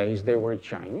the face, they were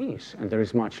Chinese, and there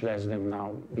is much less than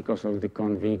now because of the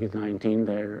COVID-19,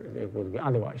 there would be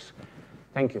otherwise.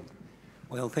 Thank you.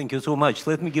 Well, thank you so much.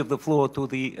 Let me give the floor to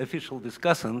the official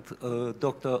discussant,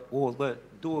 Dr. Ole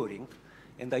Döring,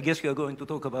 and I guess you are going to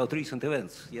talk about recent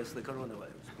events. Yes, the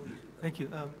coronavirus. Please. Thank you.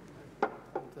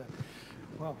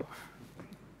 Wow.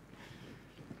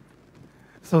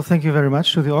 So thank you very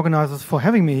much to the organizers for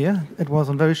having me here. It was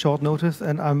on very short notice,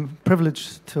 and I'm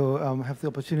privileged to have the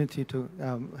opportunity to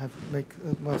make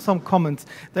some comments.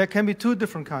 There can be two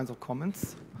different kinds of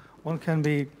comments. One can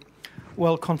be,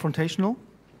 well, confrontational,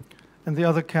 and the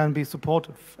other can be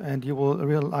supportive. And you will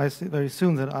realize very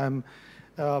soon that I'm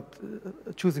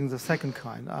choosing the second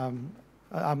kind.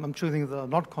 I'm choosing the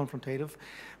not confrontative,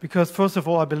 because first of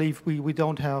all, I believe we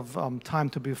don't have time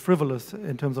to be frivolous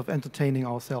in terms of entertaining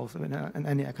ourselves in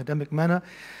any academic manner.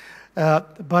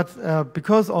 But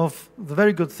because of the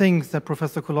very good things that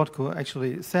Professor Kolodko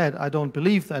actually said, I don't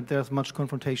believe that there's much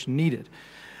confrontation needed.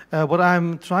 What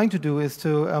I'm trying to do is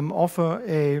to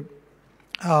offer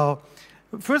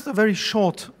first a very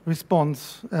short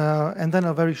response, and then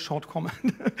a very short comment.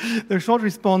 The short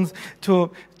response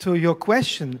to your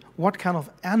question, what kind of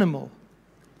animal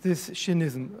this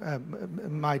Chinism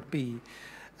might be.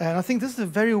 And I think this is a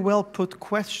very well put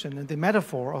question, and the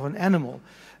metaphor of an animal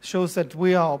shows that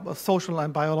we are social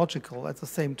and biological at the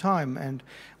same time, and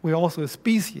we're also a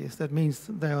species. That means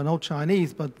there are no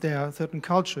Chinese, but there are certain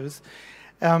cultures.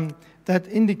 That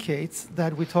indicates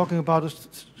that we're talking about a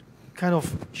kind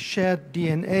of shared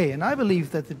DNA. And I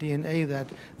believe that the DNA that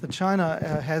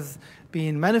China has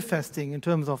been manifesting in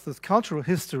terms of this cultural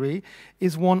history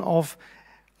is one of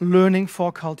learning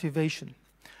for cultivation.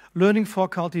 Learning for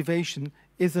cultivation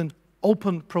is an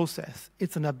open process.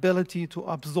 It's an ability to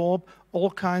absorb all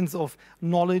kinds of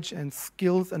knowledge and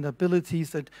skills and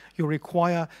abilities that you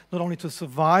require not only to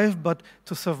survive, but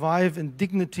to survive in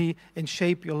dignity and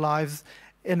shape your lives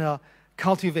in a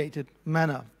cultivated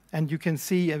manner. And you can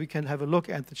see, we can have a look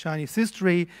at the Chinese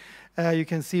history. You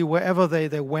can see wherever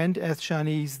they went as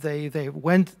Chinese, they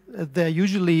went there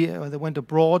usually, they went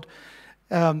abroad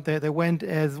They went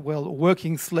as, well,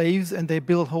 working slaves, and they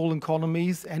built whole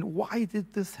economies. And why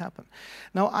did this happen?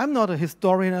 Now, I'm not a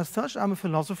historian as such. I'm a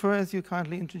philosopher, as you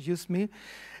kindly introduced me.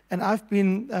 And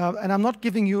and I'm not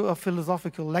giving you a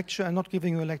philosophical lecture. I'm not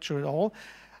giving you a lecture at all.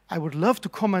 I would love to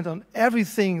comment on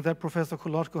everything that Professor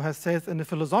Kolodko has said in a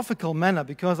philosophical manner,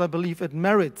 because I believe it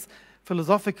merits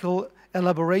philosophical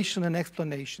elaboration and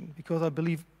explanation, because I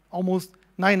believe almost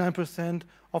 99%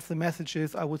 of the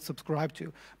messages I would subscribe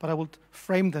to, but I would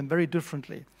frame them very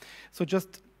differently. So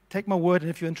just take my word, and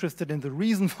if you're interested in the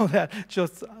reason for that,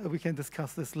 just we can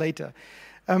discuss this later.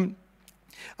 I'm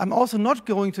also not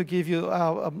going to give you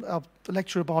a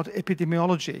lecture about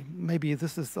epidemiology. Maybe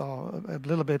this is a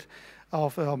little bit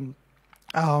of,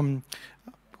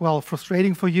 well,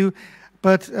 frustrating for you,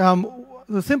 but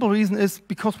the simple reason is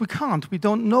because we can't. We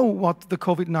don't know what the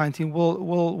COVID-19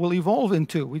 will evolve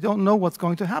into. We don't know what's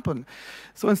going to happen.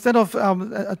 So instead of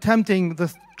attempting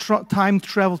this time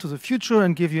travel to the future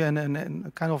and give you a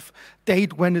kind of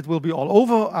date when it will be all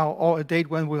over, or a date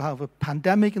when we'll have a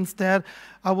pandemic instead,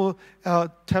 I will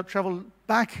travel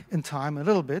back in time a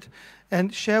little bit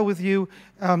and share with you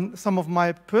some of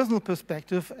my personal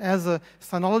perspective as a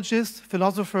sinologist,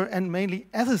 philosopher, and mainly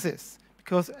ethicist.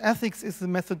 Because ethics is the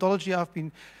methodology I've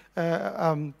been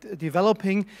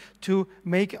developing to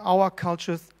make our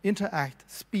cultures interact,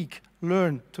 speak,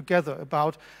 learn together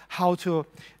about how to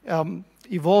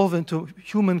evolve into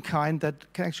humankind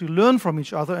that can actually learn from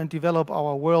each other and develop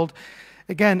our world,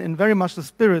 again, in very much the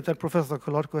spirit that Professor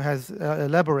Kolodko has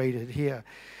elaborated here.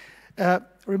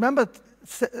 Remember,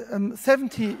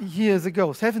 17 years ago,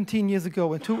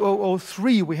 in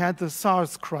 2003, we had the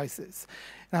SARS crisis.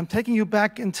 And I'm taking you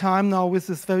back in time now with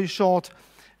this very short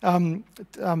time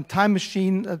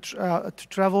machine to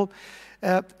travel.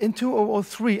 In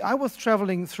 2003, I was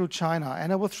traveling through China,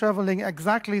 and I was traveling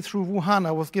exactly through Wuhan.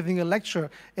 I was giving a lecture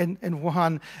in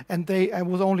Wuhan, and I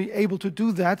was only able to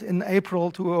do that in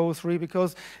April 2003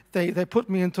 because they put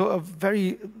me into a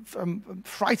very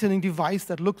frightening device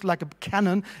that looked like a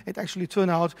cannon. It actually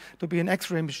turned out to be an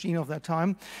X-ray machine of that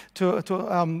time to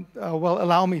well,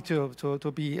 allow me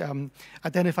to be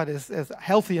identified as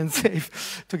healthy and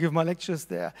safe to give my lectures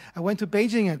there. I went to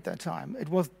Beijing at that time.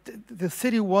 The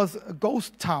city was a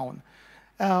ghost town.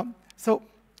 So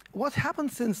what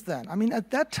happened since then? I mean, at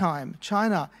that time,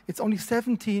 China, it's only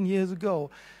 17 years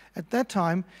ago, at that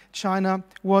time, China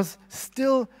was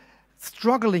still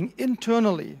struggling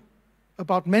internally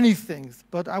about many things,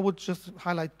 but I would just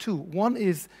highlight two. One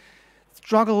is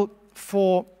struggle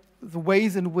for the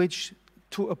ways in which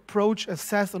to approach,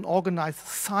 assess, and organize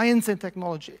science and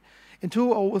technology. In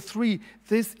 2003,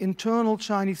 this internal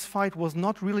Chinese fight was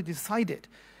not really decided.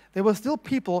 There were still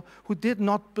people who did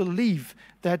not believe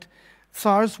that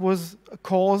SARS was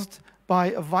caused by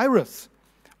a virus.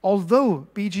 Although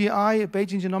BGI,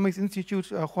 Beijing Genomics Institute,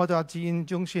 Huadajin,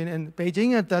 Zhongxin in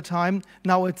Beijing at that time,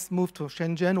 now it's moved to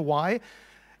Shenzhen. Why?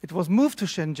 It was moved to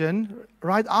Shenzhen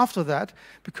right after that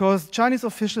because Chinese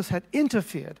officials had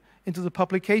interfered into the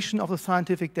publication of the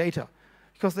scientific data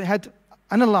because they had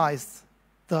analyzed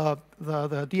the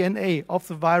DNA of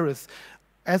the virus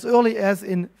as early as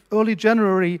in early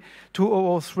January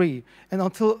 2003. And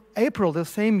until April the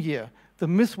same year, the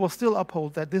myth was still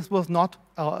upheld that this was not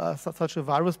such a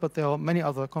virus, but there are many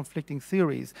other conflicting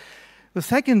theories. The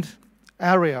second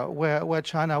area where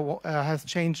China has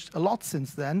changed a lot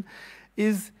since then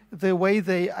is the way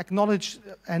they acknowledge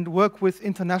and work with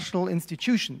international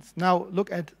institutions. Now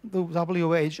look at the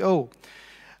WHO.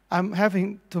 I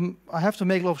have to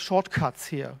make a lot of shortcuts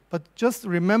here, but just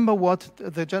remember what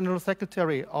the General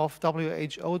Secretary of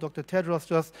WHO, Dr. Tedros,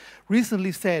 just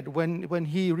recently said when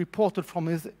he reported from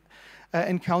his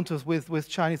encounters with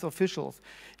Chinese officials.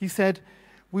 He said,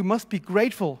 we must be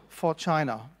grateful for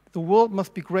China. The world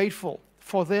must be grateful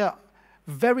for their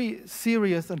very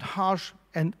serious and harsh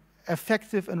and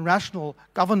effective and rational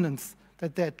governance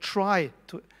that they try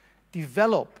to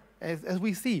develop. As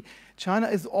we see, China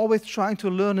is always trying to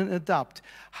learn and adapt.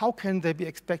 How can they be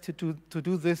expected to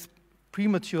do this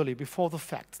prematurely, before the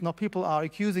facts? Now people are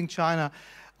accusing China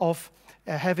of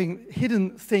having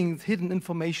hidden things, hidden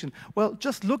information. Well,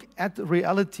 just look at the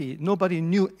reality. Nobody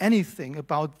knew anything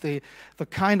about the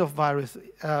kind of virus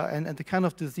and the kind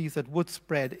of disease that would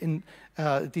spread in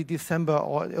December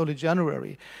or early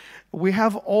January. We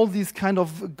have all these kind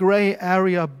of gray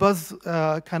area buzz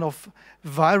kind of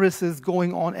viruses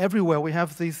going on everywhere. We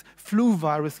have this flu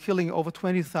virus killing over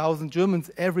 20,000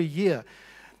 Germans every year.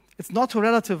 It's not to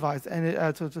relativize and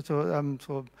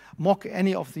to mock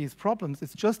any of these problems.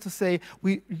 It's just to say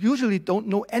we usually don't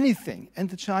know anything, and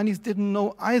the Chinese didn't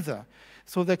know either.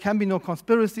 So there can be no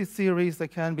conspiracy theories, there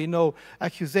can be no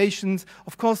accusations.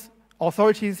 Of course,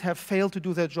 authorities have failed to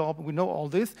do their job. We know all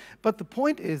this. But the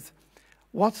point is,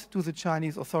 what do the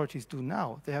Chinese authorities do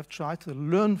now? They have tried to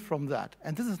learn from that.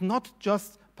 And this is not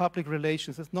just public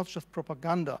relations. It's not just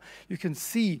propaganda. You can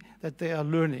see that they are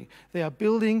learning. They are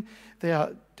building, they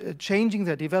are changing,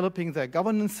 they're developing their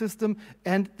governance system.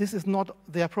 And this is not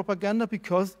their propaganda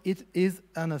because it is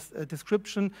a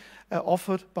description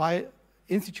offered by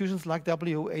institutions like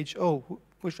WHO,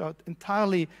 which are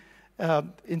entirely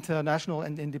international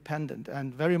and independent,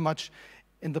 and very much,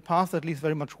 in the past at least,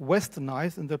 very much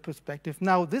westernized in their perspective.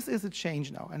 Now, this is a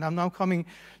change now, and I'm now coming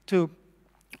to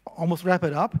almost wrap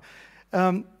it up.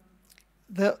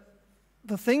 The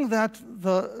thing that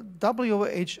the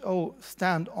WHO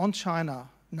stand on China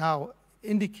now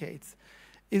indicates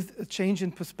is a change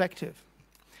in perspective.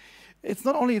 It's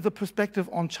not only the perspective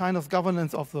on China's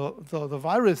governance of the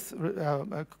virus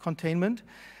containment,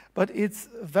 but it's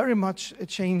very much a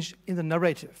change in the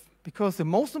narrative. Because the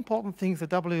most important things the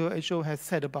WHO has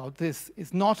said about this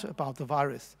is not about the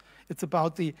virus. It's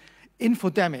about the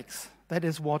infodemics. That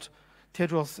is what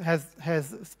Tedros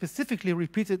has specifically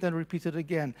repeated and repeated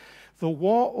again. The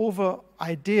war over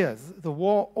ideas, the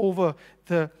war over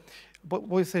what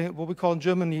we call in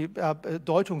Germany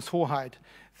Deutungshoheit,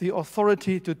 the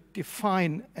authority to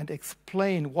define and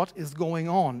explain what is going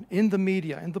on in the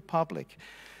media, in the public.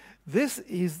 This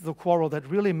is the quarrel that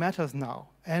really matters now.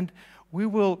 And we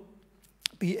will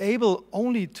be able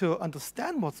only to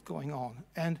understand what's going on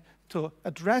and to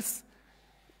address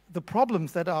the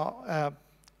problems that are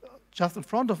just in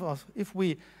front of us if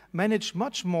we manage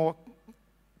much more,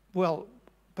 well,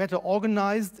 better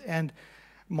organized and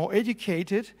more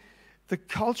educated the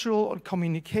cultural and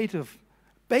communicative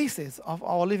basis of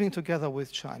our living together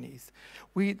with Chinese.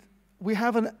 We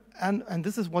have and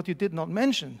this is what you did not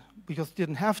mention, because you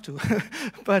didn't have to,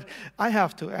 but I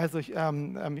have to as a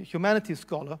humanities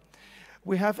scholar.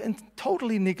 We have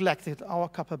totally neglected our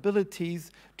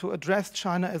capabilities to address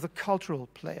China as a cultural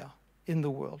player in the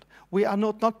world. We are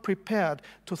not prepared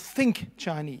to think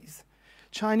Chinese.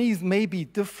 Chinese may be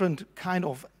different kind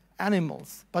of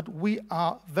animals, but we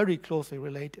are very closely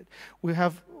related.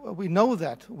 We know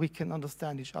that we can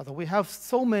understand each other. We have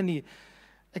so many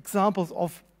examples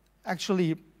of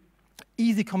actually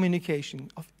easy communication,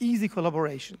 of easy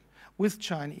collaboration with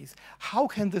Chinese. How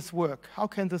can this work? How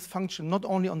can this function not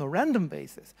only on a random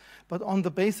basis, but on the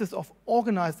basis of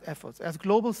organized efforts as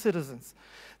global citizens?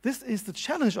 This is the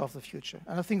challenge of the future.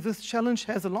 And I think this challenge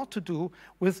has a lot to do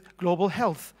with global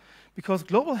health, because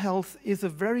global health is a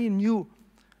very new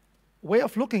way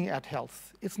of looking at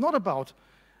health. It's not about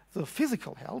the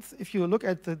physical health. If you look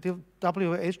at the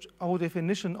WHO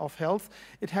definition of health,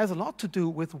 it has a lot to do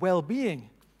with well-being.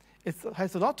 It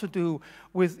has a lot to do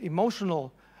with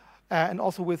emotional and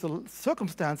also with the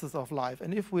circumstances of life.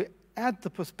 And if we add the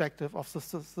perspective of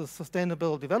the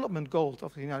Sustainable Development Goals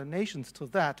of the United Nations to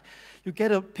that, you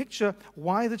get a picture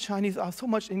why the Chinese are so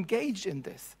much engaged in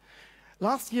this.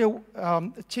 Last year,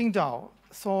 Qingdao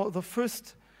saw the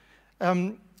first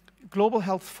Global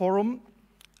Health Forum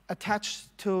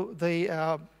attached to the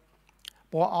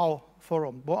Boao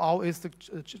Forum. Boao is the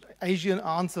Asian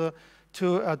answer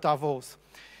to Davos.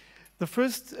 The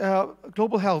first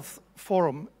Global Health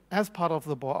Forum as part of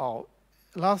the Boao,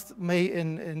 last May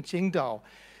in Qingdao,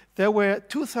 there were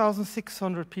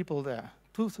 2,600 people there,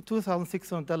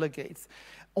 2,600 delegates,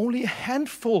 only a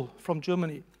handful from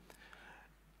Germany.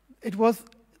 It was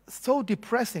so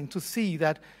depressing to see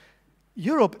that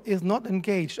Europe is not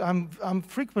engaged. I'm a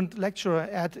frequent lecturer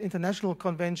at international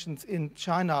conventions in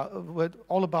China with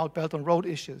all about Belt and Road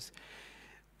issues.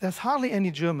 There's hardly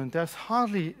any German. There's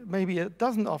hardly maybe a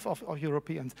dozen of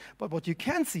Europeans. But what you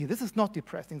can see, this is not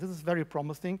depressing, this is very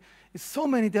promising, is so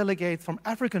many delegates from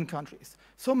African countries,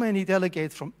 so many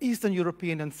delegates from Eastern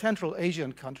European and Central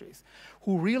Asian countries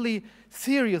who really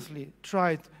seriously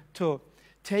tried to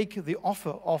take the offer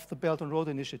of the Belt and Road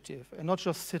Initiative and not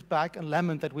just sit back and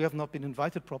lament that we have not been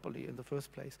invited properly in the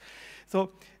first place. So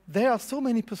there are so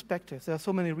many perspectives, there are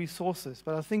so many resources,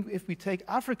 but I think if we take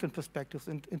African perspectives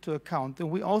into account, then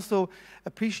we also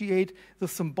appreciate the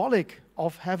symbolic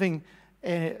of having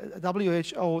a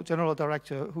WHO General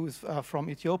Director who is from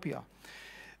Ethiopia.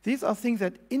 These are things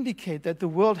that indicate that the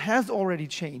world has already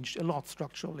changed a lot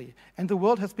structurally, and the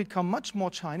world has become much more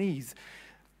Chinese.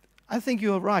 I think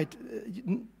you're right.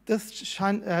 This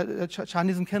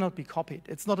Chinism cannot be copied.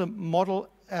 It's not a model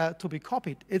to be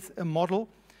copied. It's a model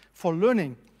for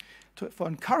learning, for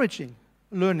encouraging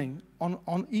learning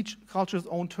on each culture's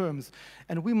own terms.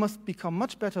 And we must become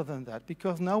much better than that,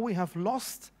 because now we have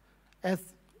lost, as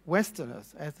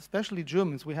Westerners, as especially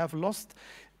Germans, we have lost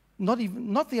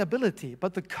not the ability,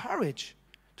 but the courage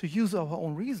to use our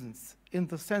own reasons in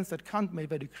the sense that Kant made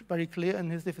very, very clear in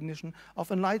his definition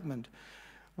of enlightenment.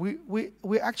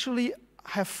 We actually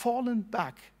have fallen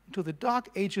back to the dark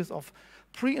ages of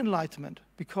pre-enlightenment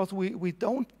because we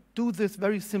don't do this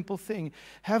very simple thing,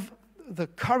 have the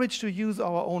courage to use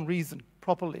our own reason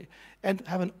properly, and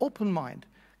have an open mind.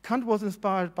 Kant was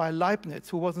inspired by Leibniz,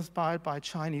 who was inspired by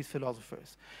Chinese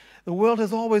philosophers. The world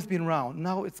has always been round.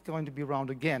 Now it's going to be round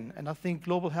again. And I think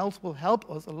global health will help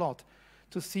us a lot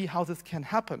to see how this can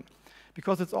happen,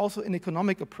 because it's also an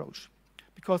economic approach,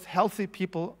 because healthy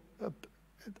people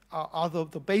are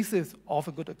the basis of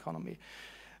a good economy.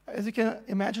 As you can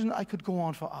imagine, I could go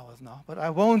on for hours now, but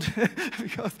I won't.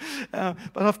 Because,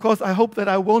 but of course, I hope that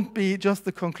I won't be just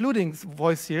the concluding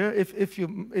voice here. If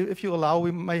you allow,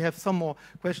 we may have some more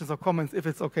questions or comments, if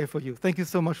it's okay for you. Thank you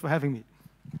so much for having me.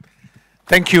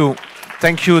 Thank you,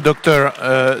 Dr.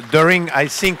 Döring. I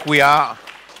think we are,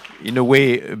 in a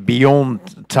way,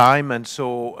 beyond time, and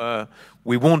so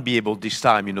we won't be able this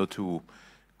time, to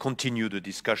continue the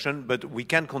discussion. But we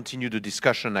can continue the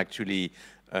discussion actually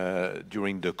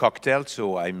during the cocktail.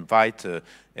 So I invite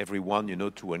everyone,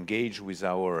 to engage with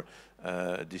our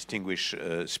distinguished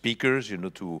speakers,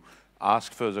 to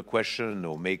ask further questions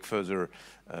or make further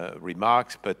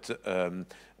remarks. But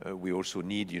we also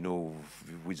need,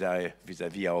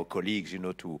 vis-à-vis our colleagues,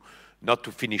 not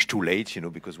to finish too late,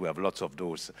 because we have lots of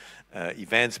those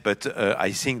events. But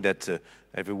I think that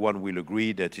everyone will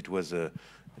agree that it was an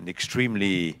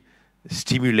extremely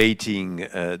stimulating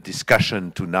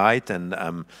discussion tonight, and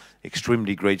I'm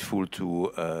extremely grateful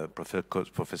to Professor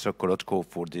Kolodko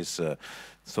for this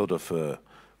sort of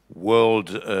world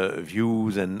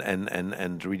views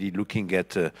and really looking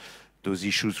at those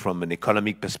issues from an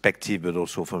economic perspective, but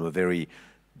also from a very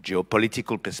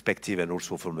geopolitical perspective, and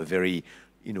also from a very,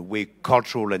 in a way,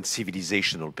 cultural and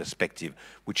civilizational perspective,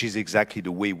 which is exactly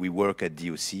the way we work at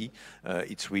DOC.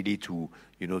 It's really to,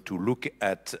 to look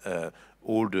at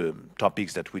all the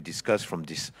topics that we discuss from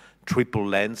this triple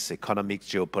lens: economics,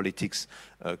 geopolitics,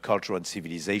 culture, and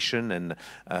civilization. And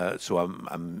so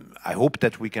I hope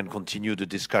that we can continue the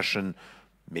discussion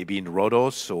maybe in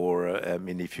Rhodos, or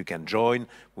if you can join,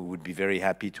 we would be very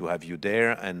happy to have you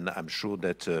there. And I'm sure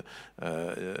that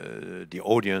the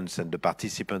audience and the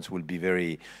participants will be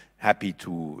very happy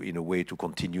to, in a way, to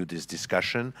continue this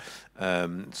discussion.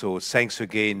 So thanks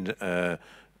again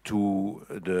to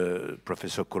the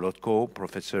Professor Kolodko,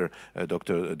 Professor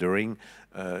Dr. Döring.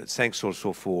 Thanks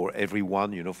also for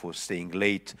everyone, for staying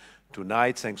late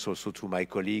tonight. Thanks also to my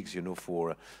colleagues,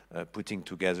 for putting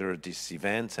together this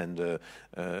event. And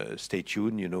stay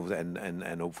tuned,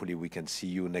 and hopefully we can see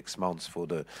you next month for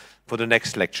the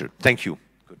next lecture. Thank you.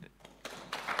 Good.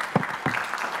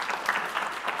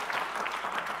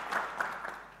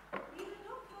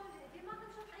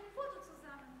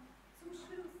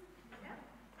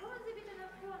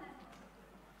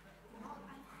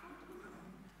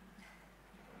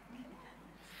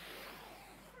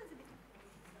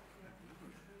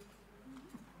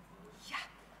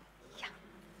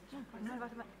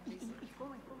 Warte mal, ich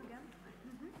komme gern.